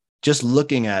it, just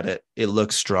looking at it, it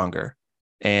looks stronger.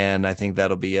 And I think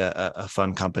that'll be a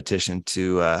fun competition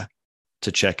to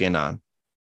check in on.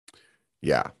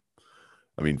 Yeah.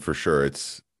 I mean, for sure.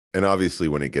 And obviously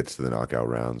when it gets to the knockout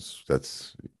rounds,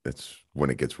 that's when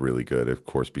it gets really good, of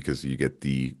course, because you get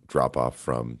the drop off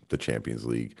from the Champions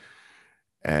League.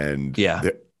 And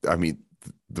I mean,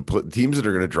 the teams that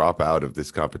are going to drop out of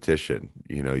this competition,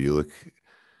 you look,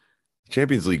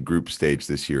 Champions League group stage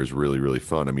this year is really, really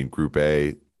fun. I mean, Group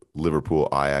A, Liverpool,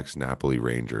 Ajax, Napoli,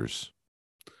 Rangers.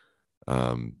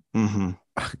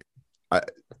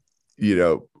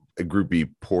 Group B,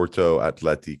 Porto,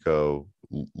 Atletico,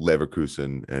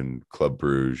 Leverkusen, and Club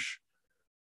Brugge.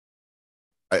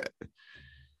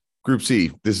 Group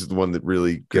C, this is the one that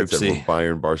really gets everyone: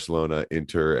 Bayern, Barcelona,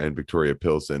 Inter, and Victoria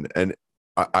Pilsen. And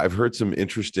I've heard some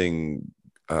interesting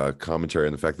commentary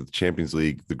on the fact that the Champions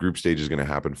League, the group stage is going to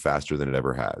happen faster than it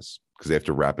ever has because they have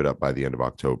to wrap it up by the end of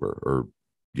October or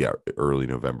early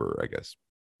November, I guess,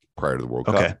 prior to the World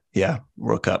Cup. Okay. Yeah.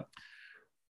 World Cup.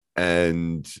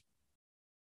 And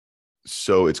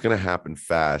so it's going to happen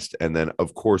fast. And then,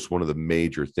 of course, one of the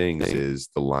major things is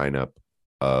the lineup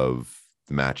of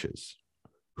the matches,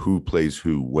 who plays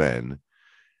who when,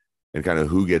 and kind of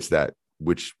who gets that,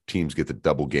 which teams get the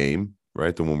double game,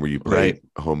 right? The one where you play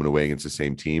home and away against the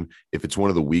same team. If it's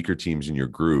one of the weaker teams in your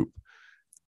group,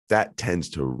 that tends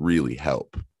to really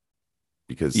help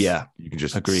because you can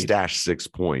just stash 6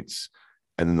 points.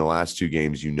 And then the last two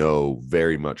games,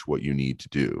 very much what you need to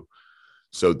do.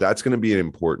 So that's going to be an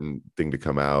important thing to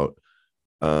come out.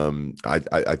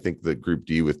 I think the Group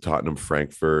D with Tottenham,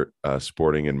 Frankfurt,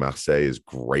 Sporting, and Marseille is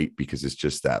great because it's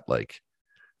just that, like,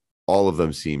 all of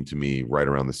them seem to me right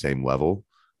around the same level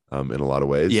in a lot of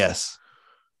ways. Yes.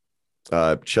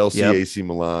 Chelsea, AC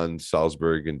Milan,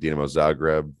 Salzburg, and Dinamo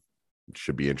Zagreb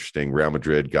should be interesting. Real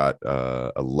Madrid got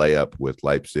a layup with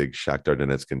Leipzig, Shakhtar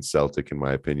Donetsk, and Celtic, in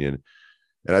my opinion.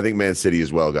 And I think Man City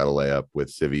as well got a layup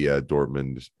with Sevilla,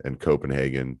 Dortmund, and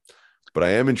Copenhagen. But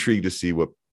I am intrigued to see what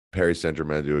Paris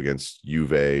Saint-Germain do against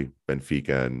Juve,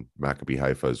 Benfica, and Maccabi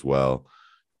Haifa as well.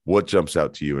 What jumps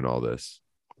out to you in all this?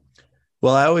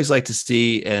 Well, I always like to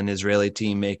see an Israeli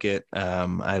team make it.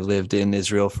 I lived in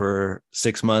Israel for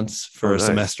 6 months for a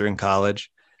semester in college.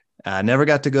 I never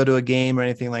got to go to a game or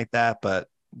anything like that, but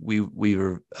we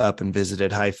were up and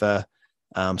visited Haifa.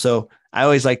 So I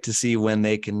always like to see when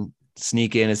they can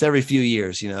sneak in. It's every few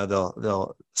years,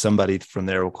 they'll somebody from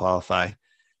there will qualify.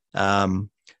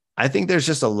 I think there's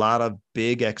just a lot of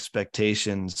big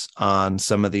expectations on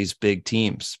some of these big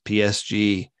teams.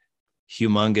 PSG,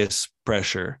 humongous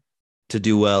pressure to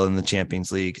do well in the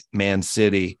Champions League. Man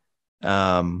City,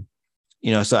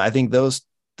 So I think those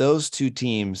two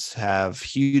teams have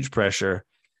huge pressure.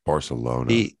 Barcelona,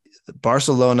 The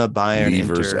Barcelona, Bayern,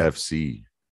 Levers Inter. FC.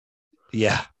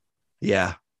 Yeah.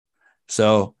 Yeah.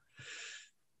 So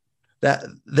that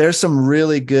there's some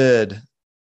really good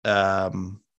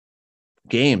games.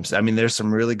 I mean, there's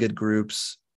some really good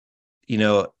groups.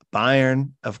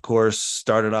 Bayern, of course,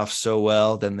 started off so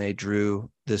well. Then they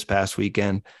drew this past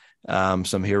weekend.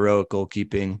 Some heroic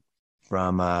goalkeeping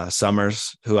from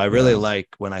Summers, who I really like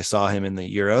when I saw him in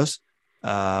the Euros.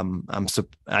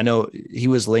 I know he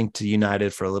was linked to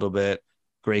United for a little bit.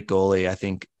 Great goalie. I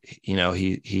think he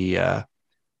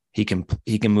can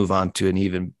move on to an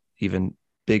even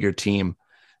bigger team.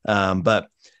 But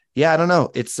yeah, I don't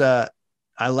know. It's I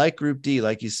like Group D,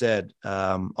 like you said.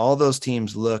 All those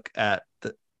teams look at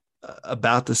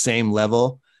about the same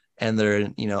level, and they're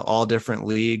in, all different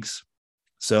leagues.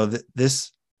 So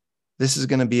this is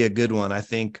going to be a good one. I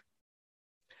think.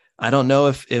 I don't know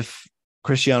if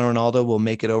Cristiano Ronaldo will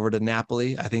make it over to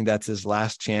Napoli. I think that's his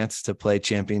last chance to play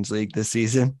Champions League this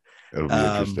season. It'll be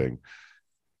interesting.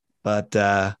 But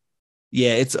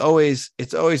yeah, it's always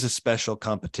a special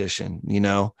competition.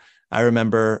 I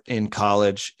remember in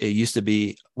college, when it used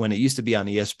to be on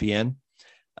ESPN,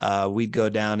 we'd go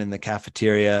down in the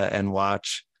cafeteria and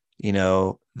watch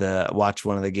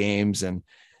one of the games. And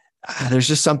there's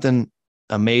just something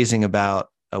amazing about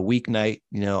a weeknight,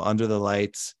 under the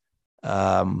lights.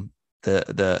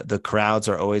 The crowds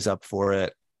are always up for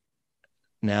it.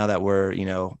 Now that we're,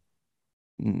 now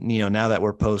that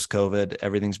we're post COVID,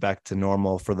 everything's back to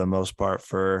normal for the most part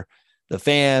for the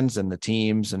fans and the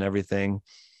teams and everything.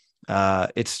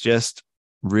 It's just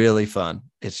really fun.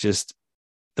 It's just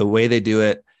the way they do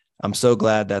it. I'm so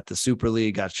glad that the Super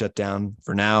League got shut down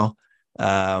for now.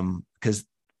 Because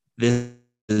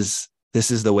this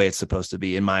is the way it's supposed to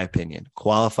be, in my opinion.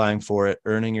 Qualifying for it,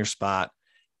 earning your spot,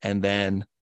 and then,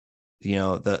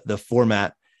 the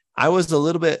format. I was a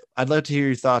little bit, I'd love to hear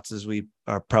your thoughts as we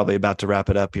are probably about to wrap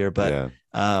it up here. But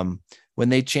when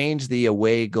they changed the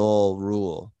away goal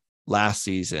rule last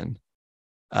season,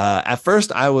 at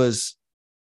first I was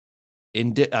a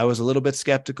little bit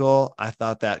skeptical. I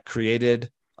thought that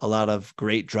created a lot of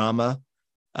great drama.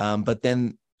 But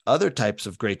then other types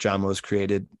of great drama was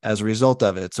created as a result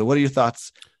of it. So what are your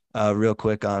thoughts real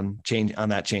quick on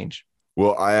that change?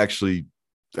 Well,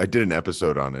 I did an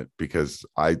episode on it because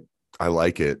I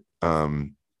like it.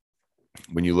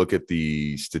 When you look at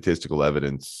the statistical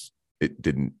evidence,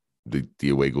 the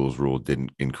away goals rule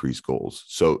didn't increase goals.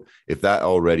 So if that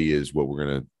already is what we're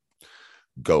going to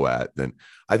go at, then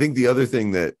I think the other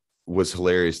thing that was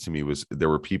hilarious to me was there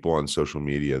were people on social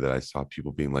media that I saw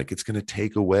people being like, it's going to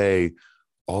take away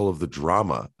all of the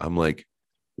drama. I'm like,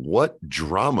 what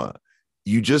drama?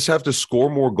 You just have to score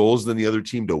more goals than the other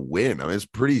team to win. I mean, it's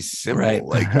pretty simple. Right.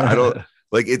 Like, I don't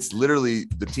like, it's literally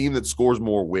the team that scores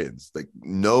more wins. Like,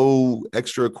 no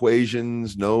extra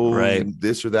equations, no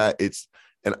this or that.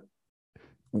 And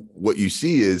what you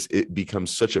see is it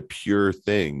becomes such a pure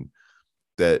thing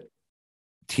that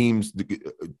teams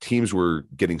were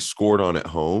getting scored on at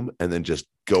home and then just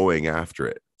going after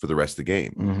it for the rest of the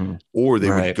game. Mm-hmm. Or they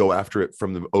would go after it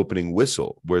from the opening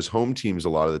whistle. Whereas home teams a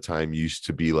lot of the time used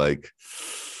to be like,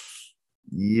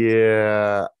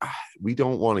 yeah, we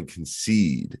don't want to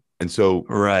concede. And so,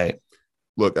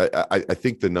 look, I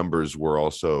think the numbers were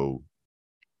also,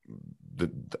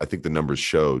 I think the numbers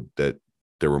showed that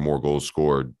there were more goals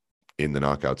scored in the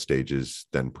knockout stages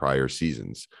than prior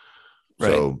seasons.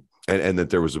 So, and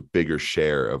that there was a bigger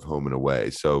share of home and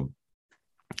away. So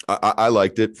I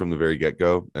liked it from the very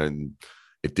get-go, and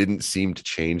it didn't seem to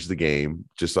change the game.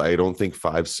 Just, I don't think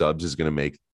 5 subs is going to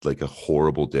make like a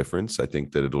horrible difference. I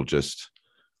think that it'll just,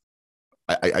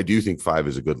 I do think 5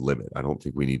 is a good limit. I don't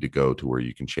think we need to go to where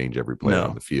you can change every player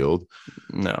on the field.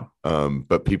 No.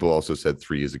 But people also said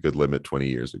 3 is a good limit 20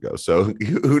 years ago. So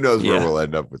who knows where we'll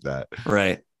end up with that.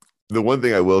 Right. The one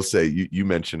thing I will say, you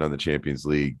mentioned on the Champions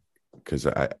League, because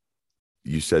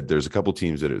you said there's a couple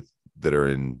teams that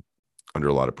are under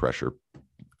a lot of pressure.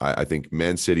 I think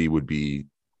Man City would be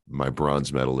my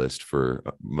bronze medalist for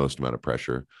most amount of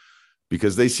pressure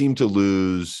because they seem to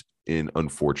lose in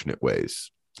unfortunate ways.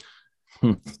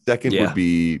 Second would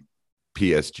be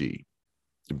PSG,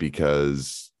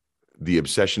 because the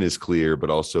obsession is clear, but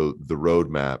also the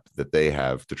roadmap that they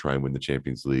have to try and win the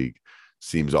Champions League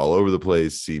seems all over the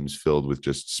place, seems filled with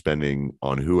just spending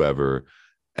on whoever,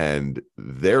 and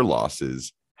their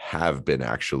losses have been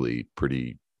actually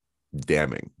pretty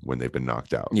damning when they've been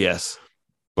knocked out. Yes.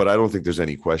 But I don't think there's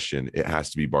any question it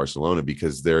has to be Barcelona,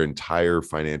 because their entire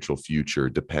financial future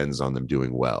depends on them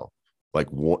doing well. Like,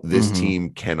 this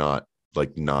team cannot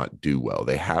not do well.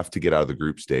 They have to get out of the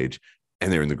group stage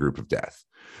and they're in the group of death.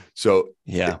 So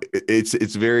yeah,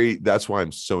 it's very, that's why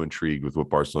I'm so intrigued with what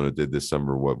Barcelona did this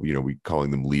summer. What, we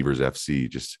calling them Levers FC,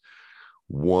 just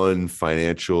one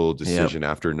financial decision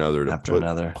after another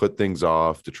to put things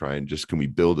off, to try and just, can we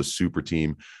build a super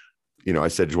team? I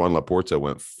said Joan Laporta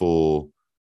went full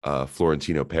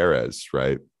Florentino Perez,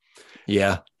 right?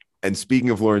 Yeah. And speaking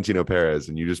of Florentino Perez,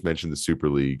 and you just mentioned the Super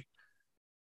League,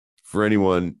 for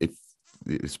anyone,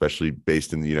 especially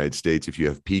based in the United States, if you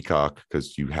have Peacock,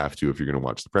 because you have to if you're going to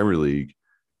watch the Premier League,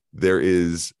 there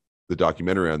is the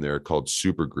documentary on there called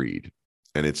Super Greed,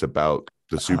 and it's about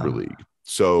the Super League.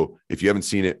 So if you haven't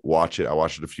seen it, watch it. I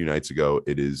watched it a few nights ago.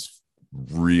 It is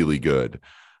really good.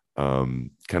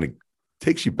 Kind of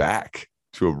takes you back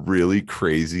to a really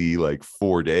crazy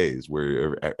 4 days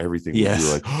where everything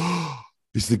was like, oh,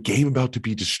 is the game about to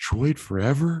be destroyed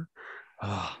forever?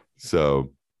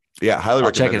 So yeah, highly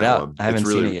recommend. Check it out. I haven't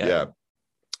seen it yet.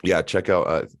 Yeah, check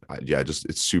out.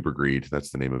 It's Super Greed.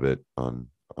 That's the name of it on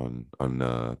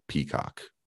Peacock.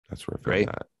 That's where I found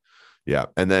that. Yeah,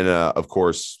 and then of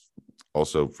course,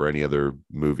 also for any other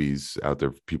movies out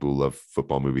there, people who love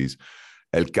football movies,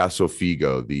 El Caso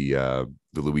Figo, the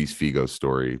Luis Figo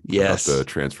story, about the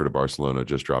transfer to Barcelona,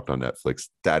 just dropped on Netflix.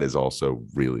 That is also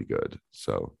really good.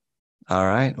 So, all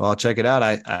right, well, I'll check it out.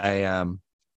 I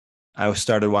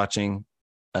started watching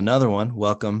another one,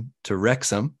 Welcome to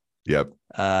Wrexham. Yep.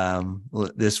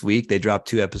 This week they dropped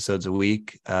 2 episodes a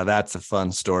week. That's a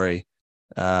fun story.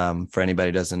 For anybody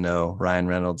who doesn't know, Ryan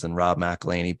Reynolds and Rob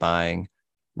McElhenney buying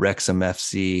Wrexham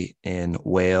FC in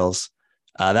Wales.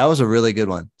 That was a really good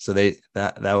one. So that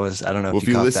was, I don't know. Well, if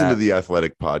you listen to the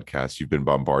Athletic podcast, you've been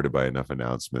bombarded by enough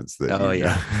announcements that. Oh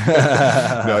yeah.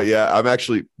 No, yeah.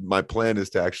 My plan is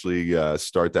to actually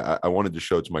start that. I wanted to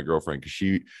show it to my girlfriend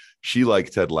because she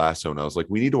liked Ted Lasso, and I was like,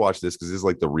 we need to watch this because this is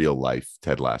like the real life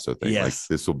Ted Lasso thing. Yes. Like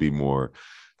this will be more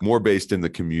based in the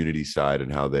community side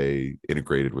and how they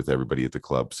integrated with everybody at the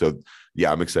club. So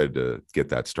yeah, I'm excited to get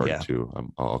that started too.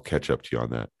 I'll catch up to you on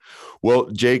that.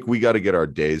 Well, Jake, we got to get our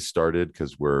days started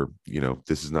because we're,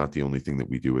 this is not the only thing that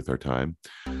we do with our time.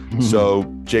 So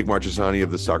Jake Marchesani of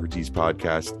the Socrates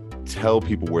podcast, tell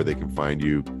people where they can find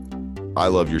you. I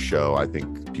love your show. I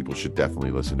think people should definitely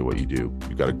listen to what you do.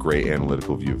 You've got a great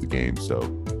analytical view of the game. So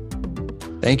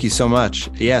thank you so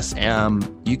much. Yes,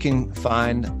 you can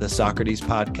find the Socrates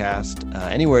podcast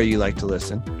anywhere you like to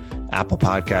listen. Apple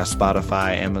Podcasts,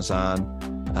 Spotify, Amazon,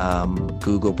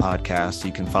 Google Podcasts.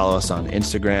 You can follow us on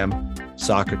Instagram,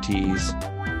 Socrates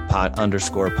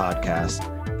 _podcast,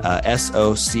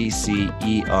 SOCCERTES.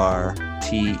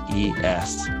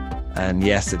 And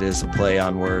yes, it is a play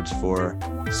on words for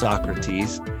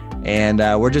Socrates. And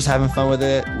we're just having fun with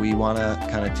it. We want to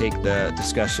kind of take the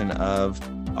discussion of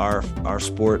our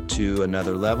sport to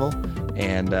another level,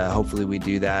 and hopefully we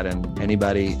do that, and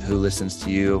anybody who listens to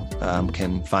you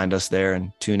can find us there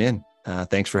and tune in.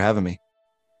 Thanks for having me.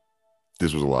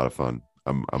 This was a lot of fun.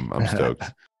 I'm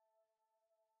stoked.